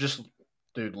 I just,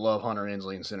 dude, love Hunter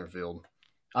Inslee in center field.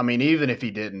 I mean, even if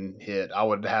he didn't hit, I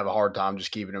would have a hard time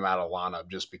just keeping him out of the lineup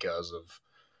just because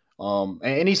of.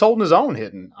 And he's holding his own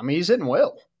hitting. I mean, he's hitting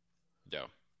well. Yeah,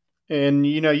 And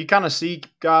you kind of see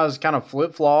guys kind of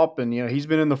flip flop, and he's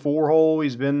been in the 4 hole,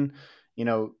 he's been,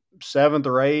 seventh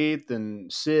or eighth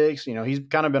and sixth. He's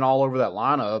kind of been all over that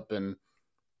lineup, and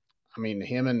I mean,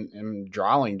 him and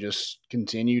Dreiling just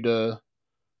continue to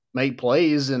make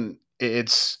plays, and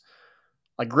it's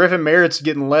like Griffin Merritt's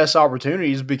getting less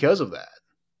opportunities because of that.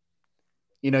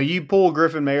 You pull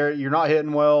Griffin Merritt, you're not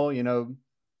hitting well.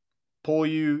 Pull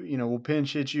you, we'll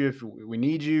pinch hit you if we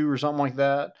need you or something like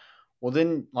that. Well,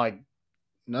 then like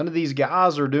none of these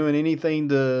guys are doing anything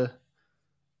to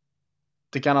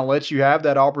kind of let you have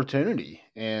that opportunity.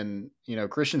 And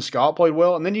Christian Scott played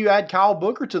well, and then you add Kyle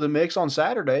Booker to the mix on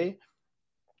Saturday,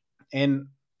 and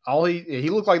all he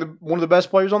looked like one of the best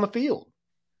players on the field.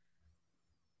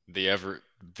 the ever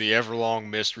the ever long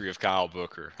mystery of Kyle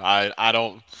Booker. I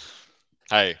don't.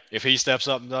 Hey, if he steps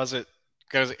up and does it,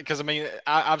 because I mean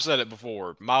I've said it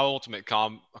before. My ultimate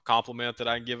compliment that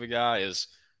I can give a guy is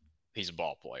he's a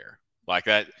ball player like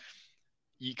that.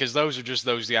 Because those are just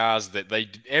those guys that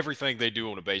everything they do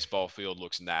on a baseball field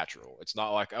looks natural. It's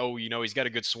not like he's got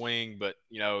a good swing, but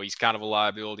he's kind of a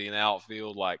liability in the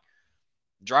outfield. Like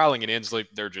Dreiling and Inslee,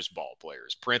 they're just ball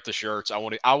players. Print the shirts. I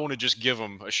want to just give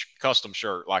them a custom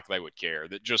shirt like they would care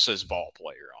that just says ball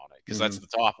player on it because that's Mm-hmm.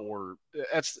 the top order.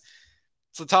 It's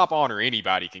the top honor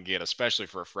anybody can get, especially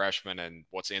for a freshman. And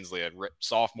what's Inslee, a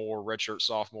sophomore, redshirt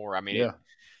sophomore? I mean, Yeah.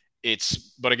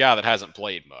 it's but a guy that hasn't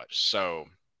played much. So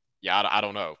yeah, I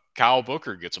don't know. Kyle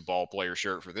Booker gets a ball player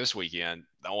shirt for this weekend.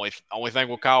 The only thing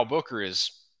with Kyle Booker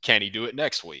is can he do it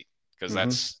next week? Because Mm-hmm.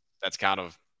 that's kind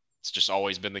of it's just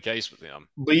always been the case with him.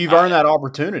 But you've earned that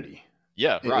opportunity.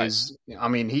 Yeah, right. Is I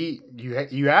mean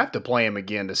you have to play him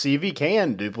again to see if he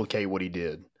can duplicate what he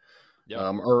did, Yeah,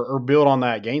 or build on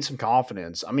that, gain some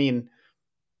confidence. I mean,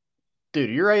 dude,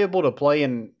 you're able to play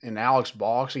in Alex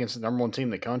box against the number one team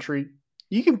in the country.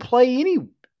 You can play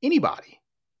anybody.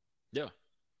 yeah.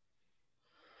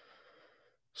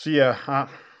 So yeah,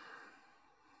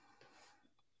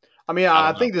 I mean, I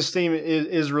I don't know. think this team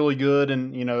is really good,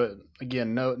 and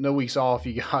again, no weeks off.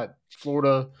 You got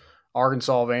Florida,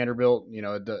 Arkansas, Vanderbilt.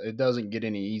 It doesn't get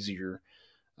any easier.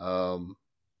 Um,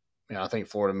 I think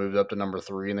Florida moved up to number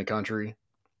 3 in the country.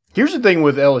 Here's the thing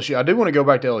with LSU. I do want to go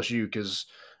back to LSU because,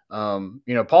 Paul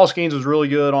Skeens was really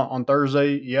good on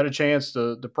Thursday. You had a chance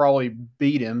to probably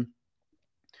beat him.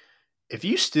 If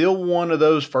you steal one of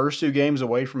those first 2 games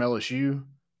away from LSU,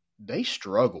 they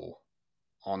struggle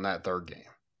on that third game.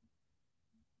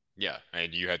 Yeah,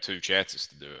 and you had two chances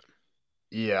to do it.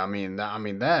 Yeah,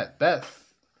 that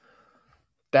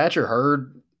Thatcher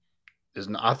Hurd is.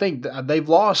 I think they've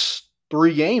lost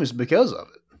 3 games because of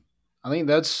it. I think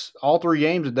that's all 3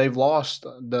 games that they've lost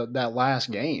that last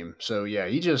game. So yeah,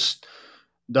 he just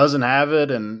doesn't have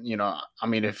it, and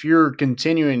if you're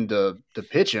continuing to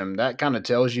pitch him, that kind of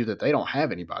tells you that they don't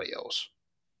have anybody else.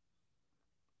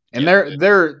 And Yeah,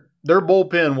 their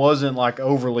bullpen wasn't like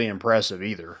overly impressive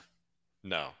either.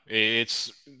 no,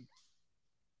 it's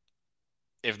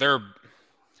if they're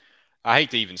I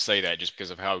hate to even say that just because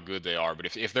of how good they are, but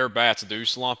if their bats do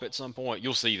slump at some point,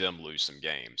 you'll see them lose some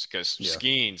games because Yeah,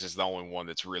 Skeens is the only one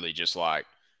that's really just like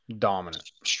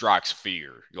dominant. strikes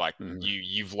fear. Like Hmm.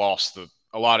 you've lost the.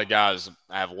 A lot of guys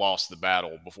have lost the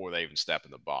battle before they even step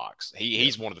in the box. Yeah.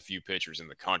 He's one of the few pitchers in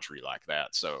the country like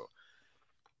that. So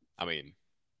I mean,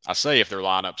 I say if their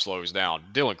lineup slows down,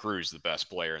 Dylan Cruz is the best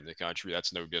player in the country.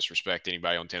 That's no disrespect to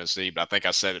anybody on Tennessee, but I think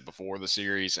I said it before the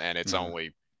series, and it's Hmm.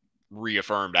 only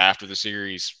reaffirmed after the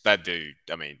series. That dude,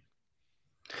 I mean,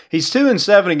 He's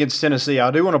 2-7 against Tennessee.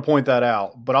 I do want to point that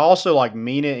out, but I also like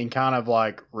mean it in kind of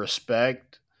like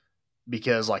respect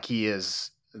because like he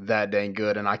is that dang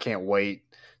good, and I can't wait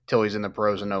till he's in the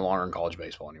pros and no longer in college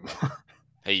baseball anymore.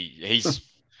 he's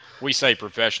we say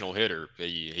professional hitter.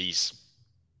 He's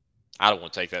I don't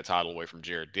want to take that title away from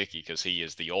Jared Dickey because he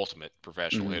is the ultimate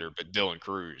professional Hmm. hitter. But Dylan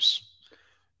Cruz,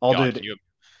 All God, dude,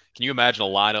 can you imagine a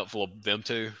lineup full of them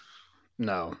two?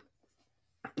 no.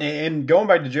 And going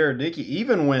back to Jared Dickey,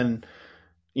 even when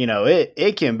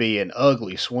it can be an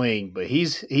ugly swing, but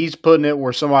he's putting it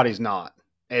where somebody's not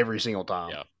every single time.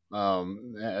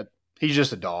 Yeah. He's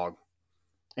just a dog,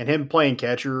 and him playing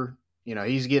catcher,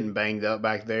 he's getting banged up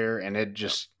back there, and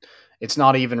Yep. it's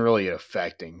not even really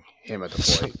affecting him at the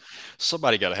plate.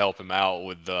 Somebody got to help him out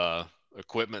with the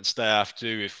equipment staff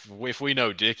too. If we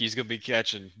know Dickey's gonna be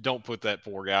catching, don't put that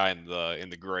poor guy in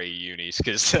the gray unis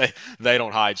because they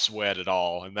don't hide sweat at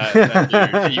all. And that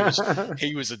dude,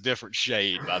 he was a different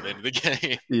shade by the end of the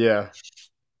game. Yeah.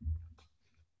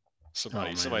 Oh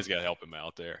man. Somebody's got to help him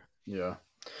out there. Yeah.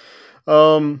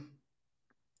 Um.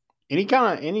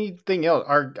 Anything else?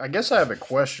 I guess I have a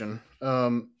question.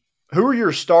 Who are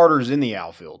your starters in the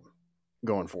outfield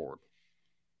going forward?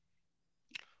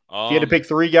 If you had to Um, pick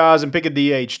three guys and pick a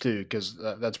DH too, because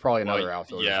that's probably well, another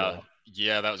outfielder as yeah, well.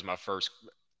 yeah, that was my first.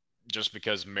 Just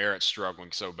because Merritt's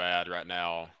struggling so bad right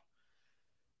now,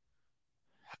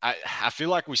 I feel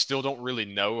like we still don't really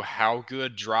know how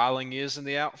good Dreiling is in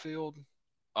the outfield.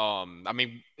 I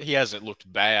mean, he hasn't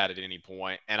looked bad at any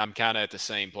point, and I'm kind of at the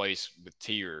same place with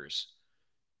Tiers.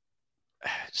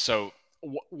 So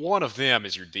one of them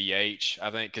is your DH,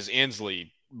 I think, because Inslee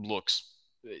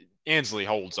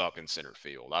holds up in center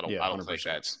field. Yeah, I don't hundred think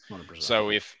percent, that's 100%.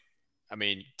 so. If I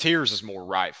mean, Tiers is more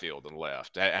right field than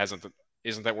left.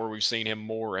 Isn't that where we've seen him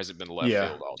more? Or has it been left Yeah,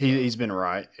 field also? he's been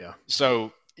right. Yeah.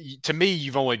 So to me,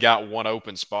 you've only got one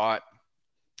open spot.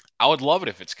 I would love it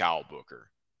if it's Kyle Booker,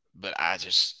 but I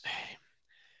just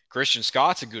Christian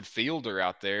Scott's a good fielder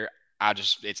out there.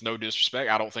 It's no disrespect.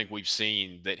 I don't think we've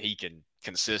seen that he can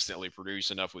consistently produce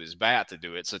enough with his bat to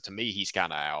do it. So to me, he's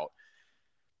kind of out.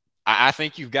 I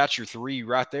think you've got your three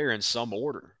right there in some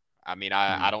order. I mean,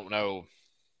 I Mhm. don't know.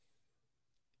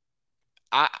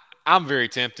 I I'm very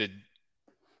tempted.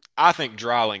 I think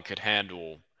Dreiling could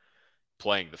handle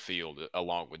playing the field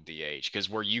along with DH because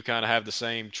where you kind of have the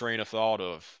same train of thought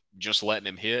of just letting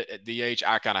him hit at DH,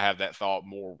 I kind of have that thought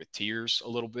more with Tiers a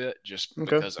little bit just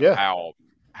Okay. because of Yeah.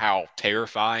 how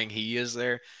terrifying he is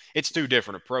there. It's two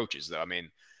different approaches though. I mean,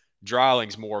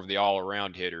 Dreiling's more of the all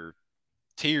around hitter.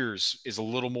 Tiers is a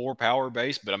little more power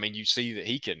based, but I mean you see that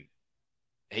he can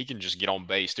just get on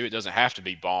base too. It doesn't have to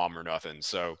be bomb or nothing.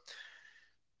 So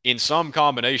in some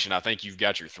combination, I think you've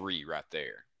got your three right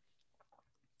there.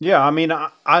 Yeah. I mean,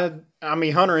 Hunter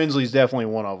Inslee's definitely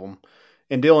one of them,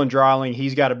 and Dylan Dreiling,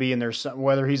 he's got to be in there,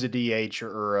 whether he's a DH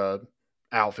or a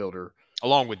outfielder.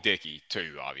 Along with Dickey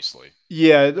too, obviously.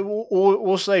 Yeah,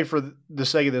 we'll say for the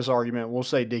sake of this argument, we'll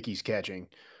say Dickey's catching,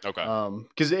 Okay.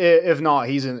 because if not,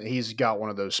 he's got one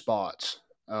of those spots.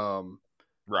 I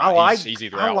Right. like He's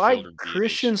either I outfield like or DH.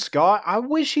 Christian Scott. I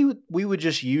wish we would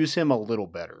just use him a little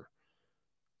better.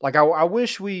 Like I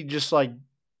wish we just like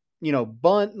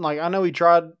bunt. Like I know he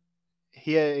tried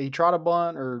a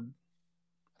bunt, or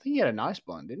I think he had a nice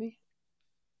bunt, didn't he?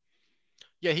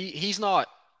 Yeah, he's not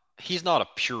a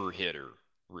pure hitter,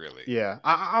 really. Yeah,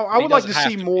 I But he would like doesn't to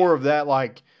have see to be. more of that.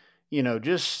 Like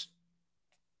just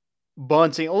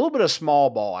bunting, a little bit of small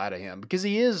ball out of him because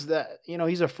he is that.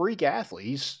 He's a freak athlete.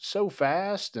 He's so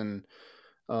fast and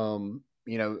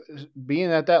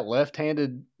being at that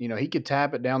left-handed, he could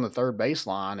tap it down the third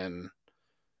baseline and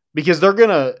because they're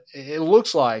gonna. It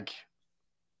looks like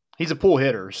he's a pull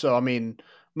hitter. So I mean,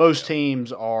 most Yeah.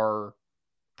 teams are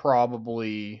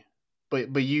probably,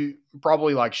 but you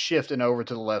probably like shifting over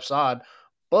to the left side.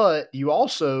 But you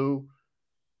also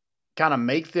kind of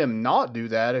make them not do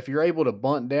that if you're able to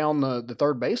bunt down the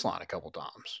third baseline a couple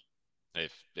times.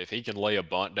 If he can lay a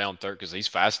bunt down third because he's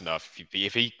fast enough,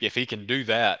 if he can do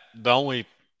that, the only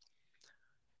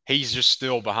he's just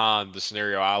still behind the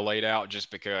scenario I laid out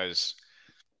just because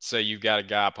say you've got a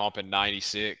guy pumping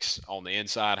 96 on the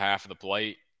inside half of the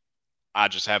plate, I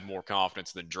just have more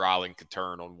confidence than Dreiling could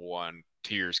turn on one,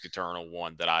 Tiers could turn on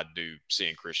one, that I do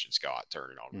seeing Christian Scott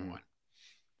turning on Mhm. one.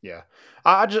 Yeah,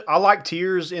 I like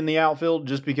Tiers in the outfield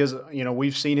just because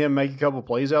we've seen him make a couple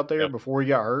plays out there Yep. before he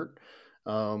got hurt.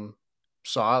 Um,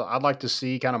 so I'd like to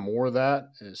see kind of more of that.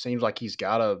 It seems like he's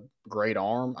got a great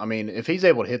arm. I mean, if he's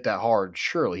able to hit that hard,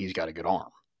 surely he's got a good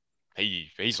arm.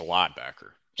 He's a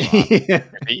linebacker. So Yeah.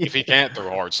 if he can't throw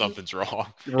hard, something's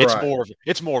wrong. Right.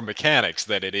 It's more mechanics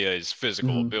than it is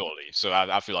physical Mhm. ability. So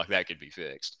I feel like that could be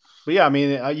fixed. But yeah, I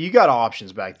mean, you got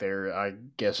options back there. I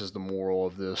guess is the moral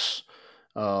of this.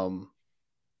 Um,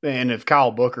 and if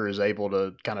Kyle Booker is able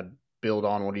to kind of build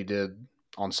on what he did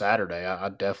on Saturday, I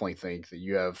definitely think that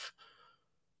you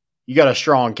got a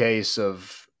strong case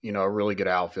of a really good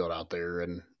outfield out there.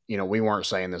 And we weren't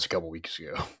saying this a couple weeks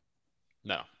ago.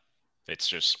 No, it's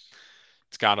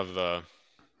kind of the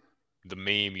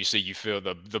meme you see. You feel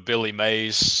the Billy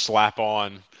Mays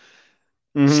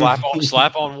Hmm.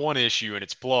 slap on one issue and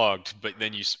it's plugged, but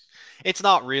then it's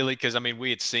not really, because I mean we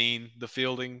had seen the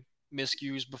fielding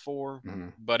miscues before, Hmm.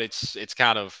 but it's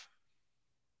kind of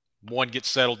one gets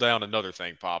settled down, another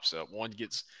thing pops up. One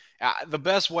gets the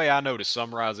best way I know to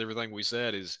summarize everything we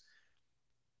said is,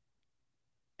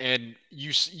 and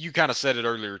you kind of said it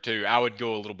earlier too. I would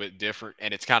go a little bit different,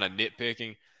 and it's kind of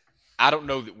nitpicking. I don't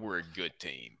know that we're a good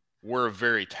team. We're a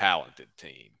very talented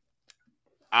team.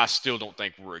 I still don't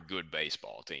think we're a good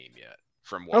baseball team yet,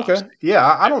 from what I've Okay. seen. Yeah,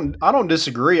 I don't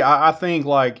disagree. I think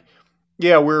like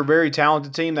yeah, we're a very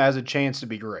talented team that has a chance to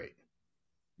be great.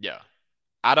 Yeah,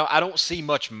 I don't see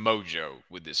much mojo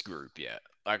with this group yet.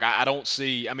 Like I don't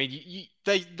see. I mean,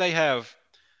 they have,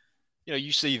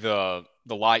 you see the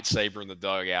lightsaber in the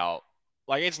dugout.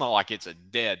 Like it's not like it's a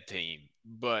dead team,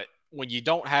 but when you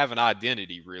don't have an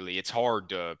identity, really, it's hard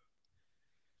to.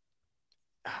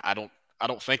 I don't I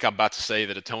don't think I'm about to say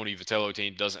that a Tony Vitello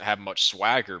team doesn't have much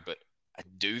swagger, but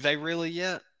do they really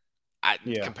yet?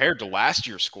 Yeah. Compared to last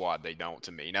year's squad, they don't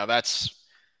to me. Now That's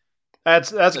going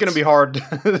to be that's hard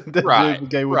to right,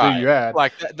 duplicate with who right. you had.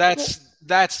 Like Well,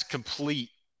 that's complete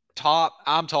top.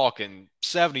 I'm talking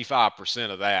 75%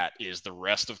 of that is the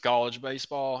rest of college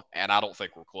baseball, and I don't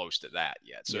think we're close to that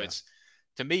yet. So yeah. it's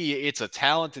to me, it's a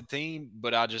talented team,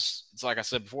 but it's like I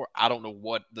said before, I don't know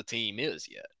what the team is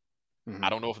yet. I Mhm.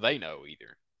 don't know if they know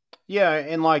either. Yeah,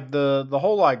 and like the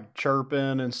whole like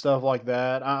chirping and stuff like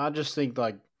that, I just think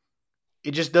like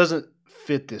it just doesn't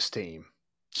fit this team.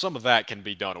 Some of that can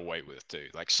be done away with too.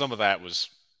 Like some of that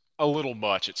was a little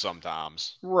much at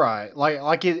sometimes. Right.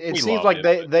 Like it We seems loved like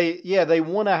it, but they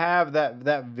want to have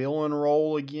that villain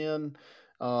role again.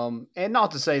 And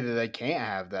not to say that they can't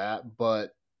have that,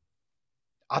 but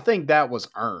I think that was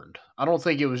earned. I don't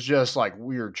think it was just like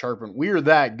we were chirping. We were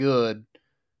that good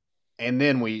and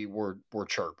then we're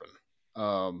chirping.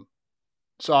 Um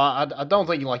so I don't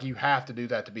think like you have to do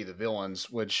that to be the villains,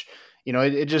 which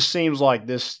it just seems like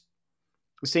this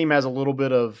team has a little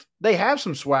bit of they have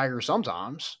some swagger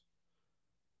sometimes,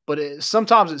 but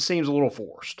sometimes it seems a little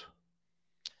forced.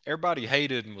 everybody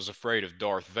hated and was afraid of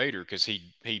Darth Vader because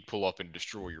he'd pull up and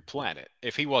destroy your planet.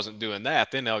 If he wasn't doing that,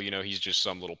 then he's just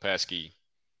some little pesky,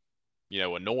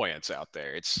 annoyance out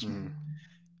there. It's Mhm.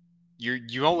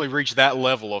 you only reach that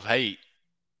level of hate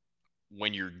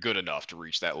when you're good enough to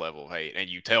reach that level of hate, and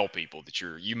you tell people that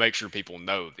you make sure people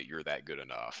know that you're that good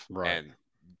enough. Right. And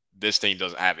this team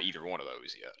doesn't have either one of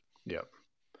those yet. Yep.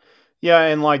 Yeah,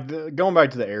 and like going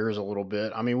back to the errors a little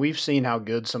bit. I mean, we've seen how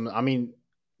good some. I mean,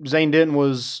 Zane Denton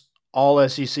was All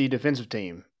SEC defensive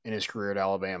team in his career at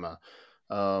Alabama.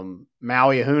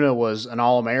 Maui Ahuna was an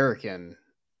All American,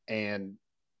 and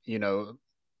you know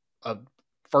a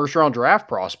first round draft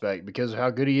prospect because of how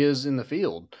good he is in the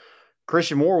field.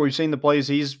 Christian Moore, we've seen the plays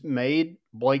he's made.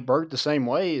 Blake Burke the same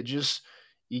way. It just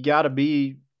you got to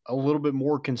be a little bit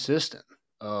more consistent.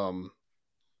 Um,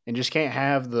 and just can't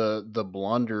have the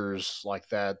blunders like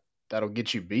that that'll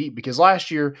get you beat because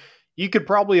last year you could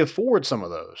probably afford some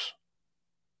of those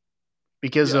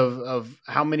because Yeah. of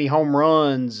how many home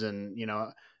runs and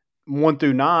 1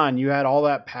 through 9 you had all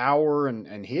that power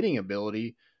and hitting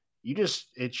ability. It's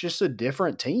just a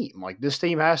different team. Like this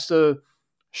team has to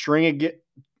string a get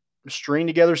string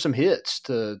together some hits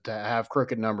to have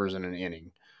crooked numbers in an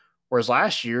inning. Whereas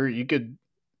last year you could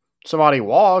somebody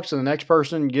walks and the next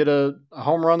person get a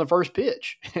home run the first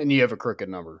pitch and you have a crooked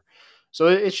number. So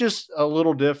it's just a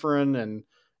little different. And,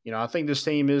 I think this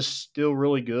team is still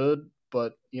really good,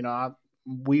 but,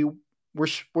 we,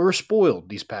 we're spoiled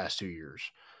these past 2 years.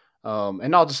 And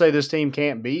not to say this team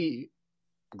can't be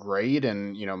great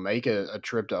and, make a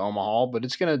trip to Omaha, but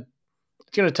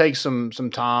it's going to take some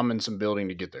time and some building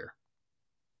to get there.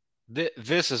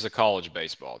 This is a college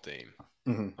baseball team.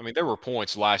 Mm-hmm. I mean, there were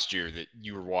points last year that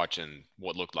you were watching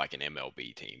what looked like an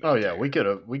MLB team Oh out yeah, there. we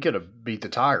could have beat the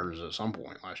Tigers at some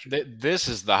point last year. This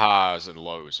is the highs and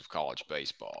lows of college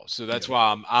baseball. So that's Yeah.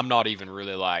 why I'm not even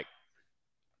really like,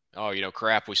 oh,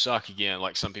 crap, we suck again,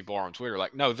 like some people are on Twitter.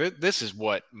 Like, no, this is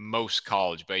what most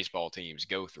college baseball teams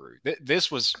go through.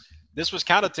 This was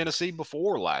kind of Tennessee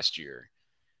before last year.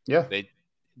 Yeah. They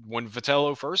When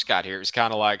Vitello first got here, it's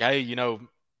kind of like, hey,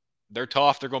 they're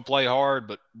tough, they're going to play hard,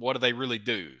 but what do they really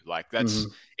do? Like Mm-hmm.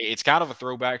 it's kind of a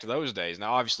throwback to those days.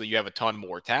 Now, obviously, you have a ton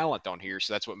more talent on here,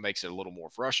 so that's what makes it a little more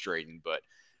frustrating. But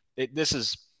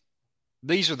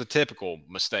these are the typical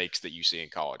mistakes that you see in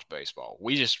college baseball.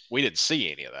 We didn't see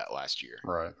any of that last year,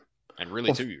 Right. and really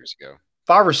Well, 2 years ago.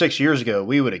 5 or 6 years ago,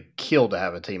 we would have killed to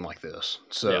have a team like this.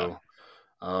 Yeah,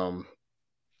 So,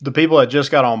 the people that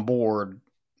just got on board,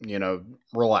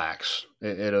 relax.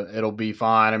 It'll be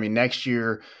fine. I mean, next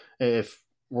year, if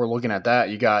we're looking at that,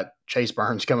 you got Chase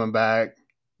Burns coming back,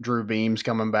 Drew Beams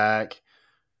coming back,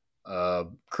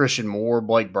 Christian Moore,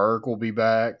 Blake Burke will be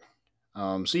back.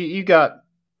 So you got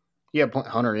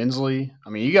Hunter Inslee. I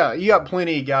mean, you got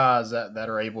plenty of guys that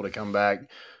are able to come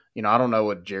back. I don't know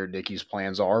what Jared Dickey's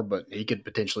plans are, but he could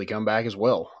potentially come back as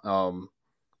well. God,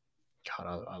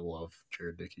 I love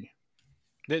Jared Dickey.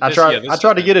 I this tried yeah I this has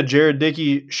tried to been get a Jared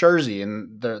Dickey jersey,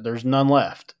 and there's none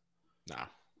left. no.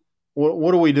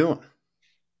 What are we doing?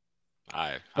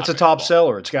 I That's a may have top bought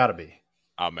seller. It's got to be.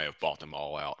 I may have bought them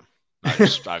all out.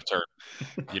 I've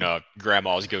turned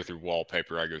grandmas go through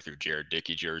wallpaper. I go through Jared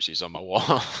Dickey jerseys on my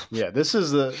wall. Yeah, this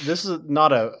is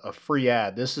not a free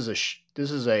ad. This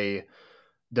is a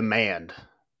demand.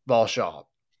 Vol Shop,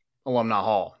 Alumni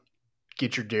Hall.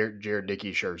 Get your Jared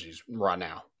Dickey jerseys right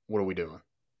now. What are we doing?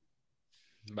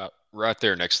 About right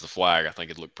there next to the flag, I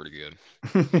think it'd look pretty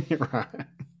good. Right.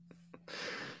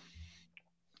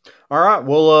 All right.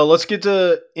 Well, let's get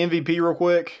to MVP real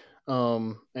quick,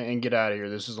 and get out of here.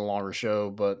 This is a longer show,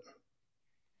 but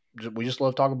we just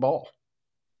love talking ball.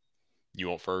 You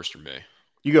want first or me?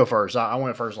 You go first. I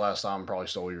went first last time. Probably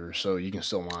stole yours, so you can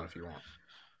steal mine if you want.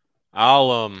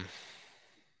 I'll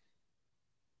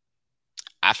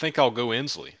I think I'll go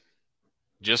Inslee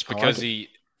just I like because it.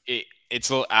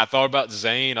 I thought about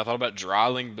Zane, I thought about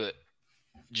Dreiling, but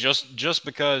just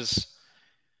because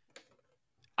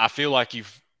I feel like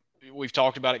we've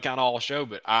talked about it kind of all show,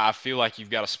 but I feel like you've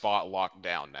got a spot locked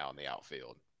down now in the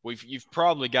outfield. You've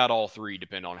probably got all three,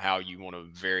 depending on how you want to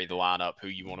vary the lineup, who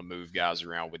you want to move guys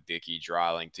around with Dickey,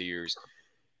 Dreiling, Tiers.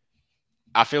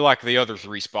 I feel like the other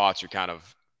three spots are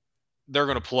they're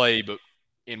going to play, but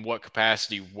in what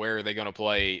capacity? Where are they going to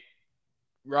play?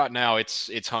 Right now, it's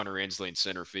Hunter Inslee in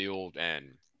center field,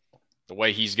 and the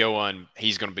way he's going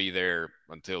to be there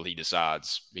until he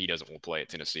decides he doesn't want to play at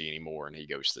Tennessee anymore and he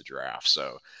goes to the draft.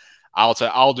 So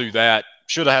I'll do that.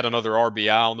 Should have had another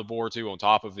RBI on the board too, on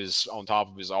top of his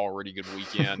already good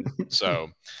weekend. So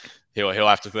he'll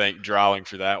have to thank Dreiling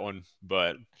for that one.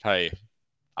 But hey,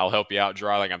 I'll help you out,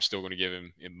 Dreiling. I'm still going to give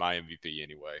him in my MVP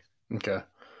anyway. Okay.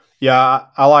 Yeah,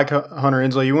 I like Hunter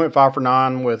Inslee. You went 5 for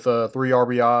 9 with 3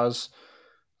 RBIs.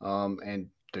 And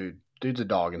dude's a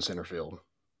dog in center field.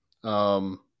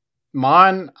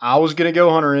 Mine, I was gonna go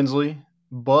Hunter Inslee,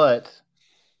 but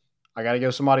I got to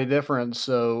go somebody different.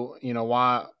 So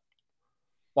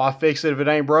why fix it if it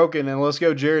ain't broken? And let's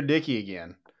go Jared Dickey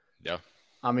again. Yeah.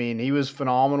 I mean, he was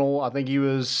phenomenal. I think he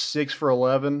was 6 for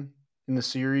 11 in the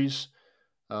series.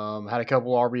 Had a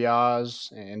couple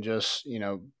RBIs and just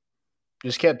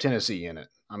kept Tennessee in it.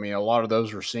 I mean, a lot of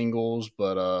those were singles,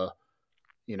 but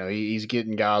he's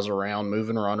getting guys around,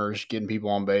 moving runners, getting people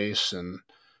on base, and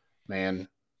man,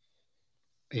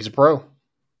 he's a pro,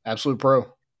 absolute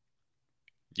pro.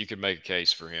 You could make a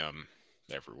case for him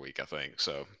every week, I think.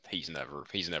 So he's never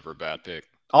a bad pick.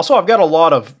 Also, I've got a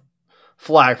lot of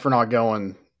flack for not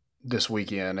going this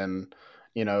weekend, and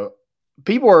you know,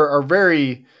 people are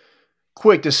very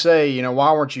quick to say,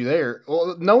 why weren't you there?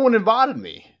 Well, no one invited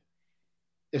me.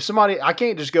 If somebody, I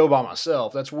can't just go by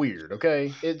myself. That's weird.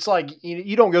 Okay, it's like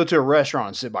you don't go to a restaurant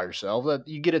and sit by yourself. That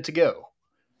you get it to go.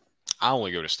 I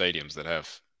only go to stadiums that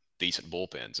have decent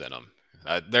bullpens in them.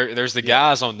 There's the Yeah,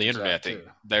 guys on the there's internet that too.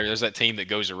 there's that team that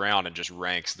goes around and just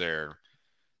ranks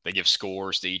they give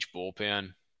scores to each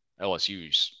bullpen.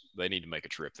 LSU's they need to make a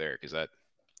trip there because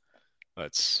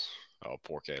that's oh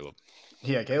poor Caleb.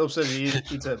 Yeah, Caleb says he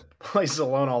eats at places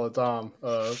alone all the time.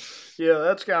 Yeah,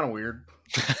 that's kind of weird.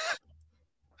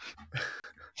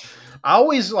 I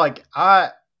always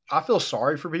I feel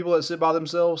sorry for people that sit by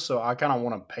themselves, so I kind of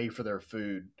want to pay for their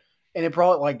food. And it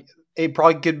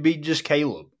probably could be just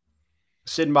Caleb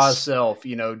sitting by himself,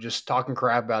 just talking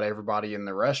crap about everybody in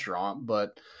the restaurant.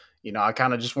 But, I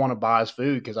kind of just want to buy his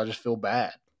food because I just feel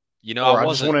bad. You know, Or I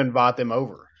just want to invite them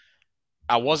over.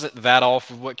 I wasn't that off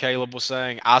of what Caleb was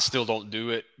saying. I still don't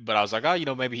do it, but I was like,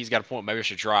 oh, maybe he's got a point. Maybe I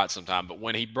should try it sometime. But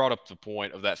when he brought up the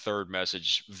point of that third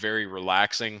message, very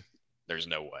relaxing, there's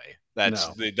no way. That's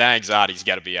No. the anxiety's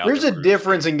got to be out the There's a roof.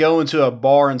 difference in going to a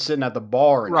bar and sitting at the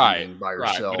bar and Right, eating by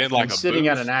right. But in yourself like and a sitting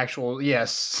at an booth, actual,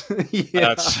 yes.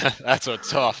 Yeah. that's a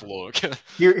tough look.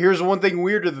 Here's one thing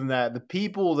weirder than that. The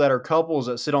people that are couples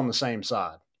that sit on the same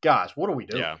side. Guys, what are we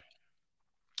doing? Yeah.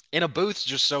 In a booth's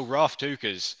just so rough too,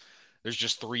 because there's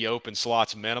just 3 open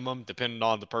slots minimum, depending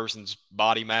on the person's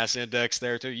body mass index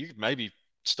there too. You could maybe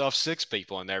stuff 6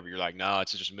 people in there, but you're like, no,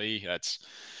 it's just me. That's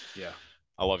Yeah.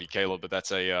 I love you, Caleb, but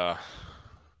that's a.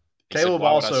 He said, Caleb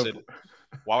why would I also. sit?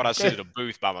 Why would I sit at a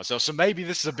booth by myself? So maybe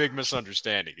this is a big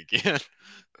misunderstanding again.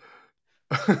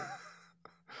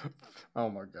 Oh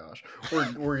my gosh,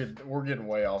 we're getting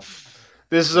way off.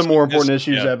 This is a this, more this, important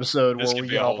issues yeah, episode this where could we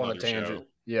be a get off whole on a nother show. tangent.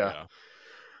 Yeah. Yeah,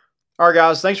 All right,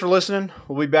 guys. Thanks for listening.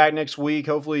 We'll be back next week.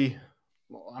 Hopefully,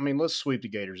 let's sweep the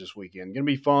Gators this weekend. Gonna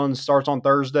be fun. Starts on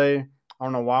Thursday. I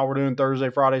don't know why we're doing Thursday,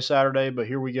 Friday, Saturday, but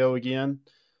here we go again.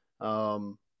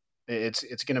 Um,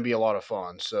 it's gonna be a lot of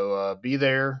fun. So be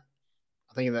there.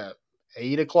 I think that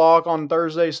 8 o'clock on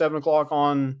Thursday, 7 o'clock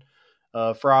on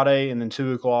Friday, and then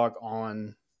 2 o'clock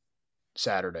on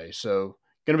Saturday. So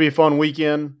going to be a fun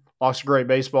weekend. Lots of great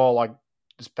baseball like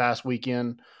this past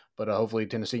weekend, but hopefully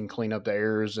Tennessee can clean up the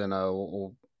errors and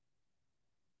we'll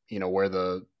wear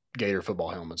the Gator football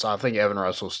helmets. I think Evan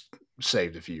Russell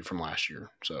saved a few from last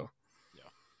year. So yeah.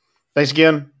 thanks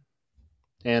again,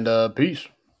 and peace.